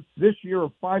GDP boosts this year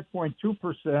of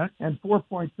 5.2% and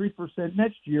 4.3%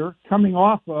 next year, coming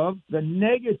off of the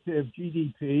negative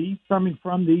GDP coming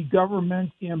from the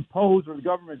government-imposed or the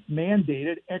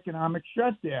government-mandated economic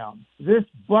shutdown. This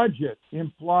budget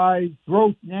implies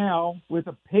growth now with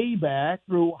a payback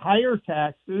through higher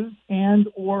taxes and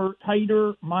or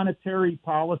tighter monetary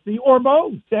policy, or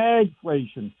both.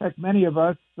 Stagflation. Heck, many of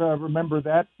us remember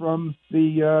that from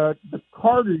the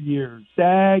Carter years.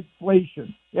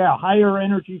 Stagflation. Yeah, higher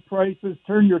energy prices,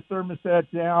 turn your thermostat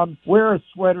down, wear a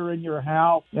sweater in your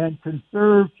house, and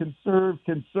conserve, conserve,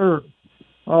 conserve.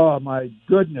 Oh, my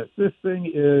goodness. This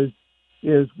thing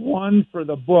is one for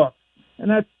the books.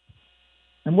 And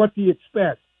what do you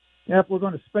expect? If we're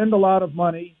going to spend a lot of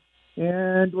money,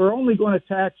 and we're only going to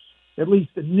tax, at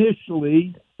least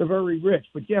initially, the very rich.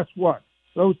 But guess what?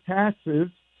 Those taxes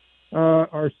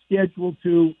are scheduled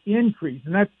to increase.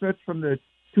 And that's from the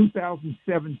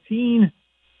 2017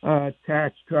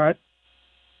 tax cut.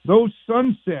 Those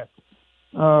sunset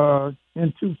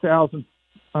in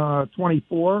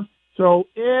 2024. So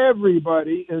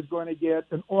everybody is going to get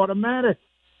an automatic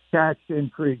tax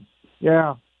increase.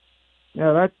 Yeah,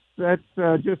 that's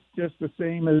just the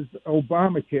same as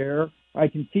Obamacare. I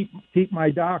can keep my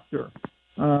doctor.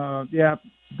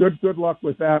 Good luck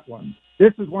with that one.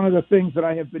 This is one of the things that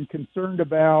I have been concerned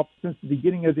about since the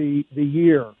beginning of the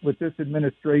year with this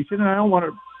administration. And I don't want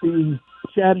to be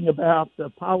chatting about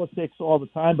politics all the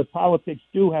time, but politics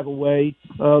do have a way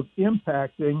of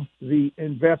impacting the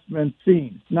investment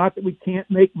scene. Not that we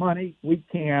can't make money, we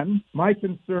can. My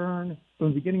concern from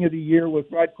the beginning of the year was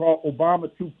what I'd call Obama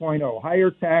 2.0,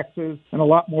 higher taxes and a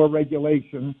lot more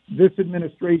regulation. This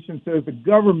administration says the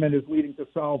government is leading to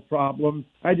solve problems.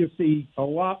 I just see a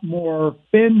lot more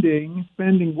spending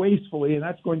wastefully, and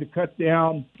that's going to cut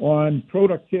down on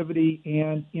productivity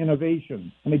and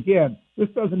innovation. And again, this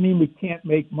doesn't mean we can't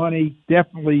make money.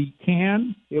 Definitely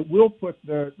can. It will put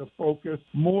the focus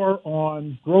more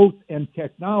on growth and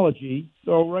technology.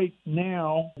 So right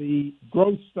now, the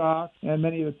growth stocks and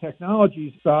many of the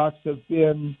technology stocks have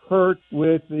been hurt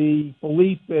with the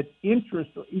belief that interest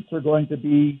rates are going to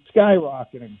be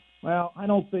skyrocketing. Well, I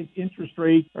don't think interest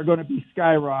rates are going to be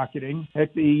skyrocketing.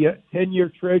 Heck, the 10-year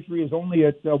Treasury is only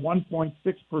at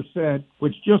 1.6%,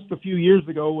 which just a few years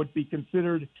ago would be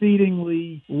considered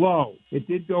exceedingly low. It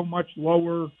did go much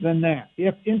lower than that.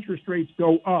 If interest rates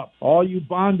go up, all you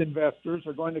bond investors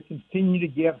are going to continue to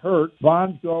get hurt.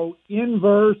 Bonds go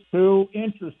inverse to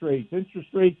interest rates.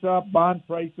 Interest rates up, bond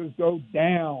prices go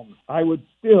down. I would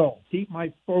still keep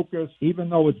my focus, even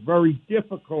though it's very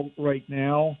difficult right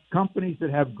now, companies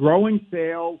that have growing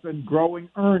sales and growing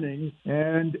earnings,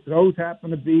 and those happen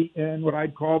to be in what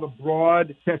I'd call the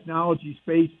broad technology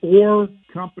space, or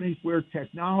companies where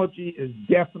technology is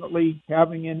definitely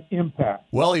having an impact.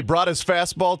 Well, he brought his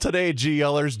fastball today,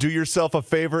 GLers. Do yourself a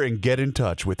favor and get in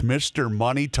touch with Mr.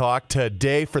 Money Talk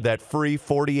today for that free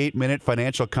 48-minute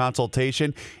financial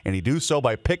consultation, and you do so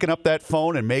by picking up that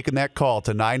phone and making that call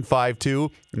to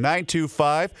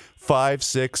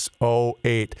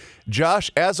 952-925-5608. Josh,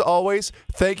 as always,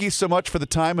 thank you so much for the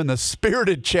time and the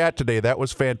spirited chat today. That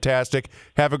was fantastic.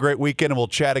 Have a great weekend, and we'll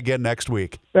chat again next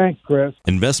week. Thanks, Chris.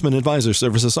 Investment advisor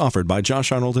services offered by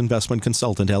Josh Arnold Investment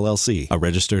Consultant, LLC, a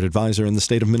registered advisor in the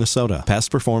state of Minnesota.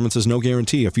 Past performance is no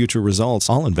guarantee of future results.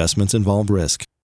 All investments involve risk.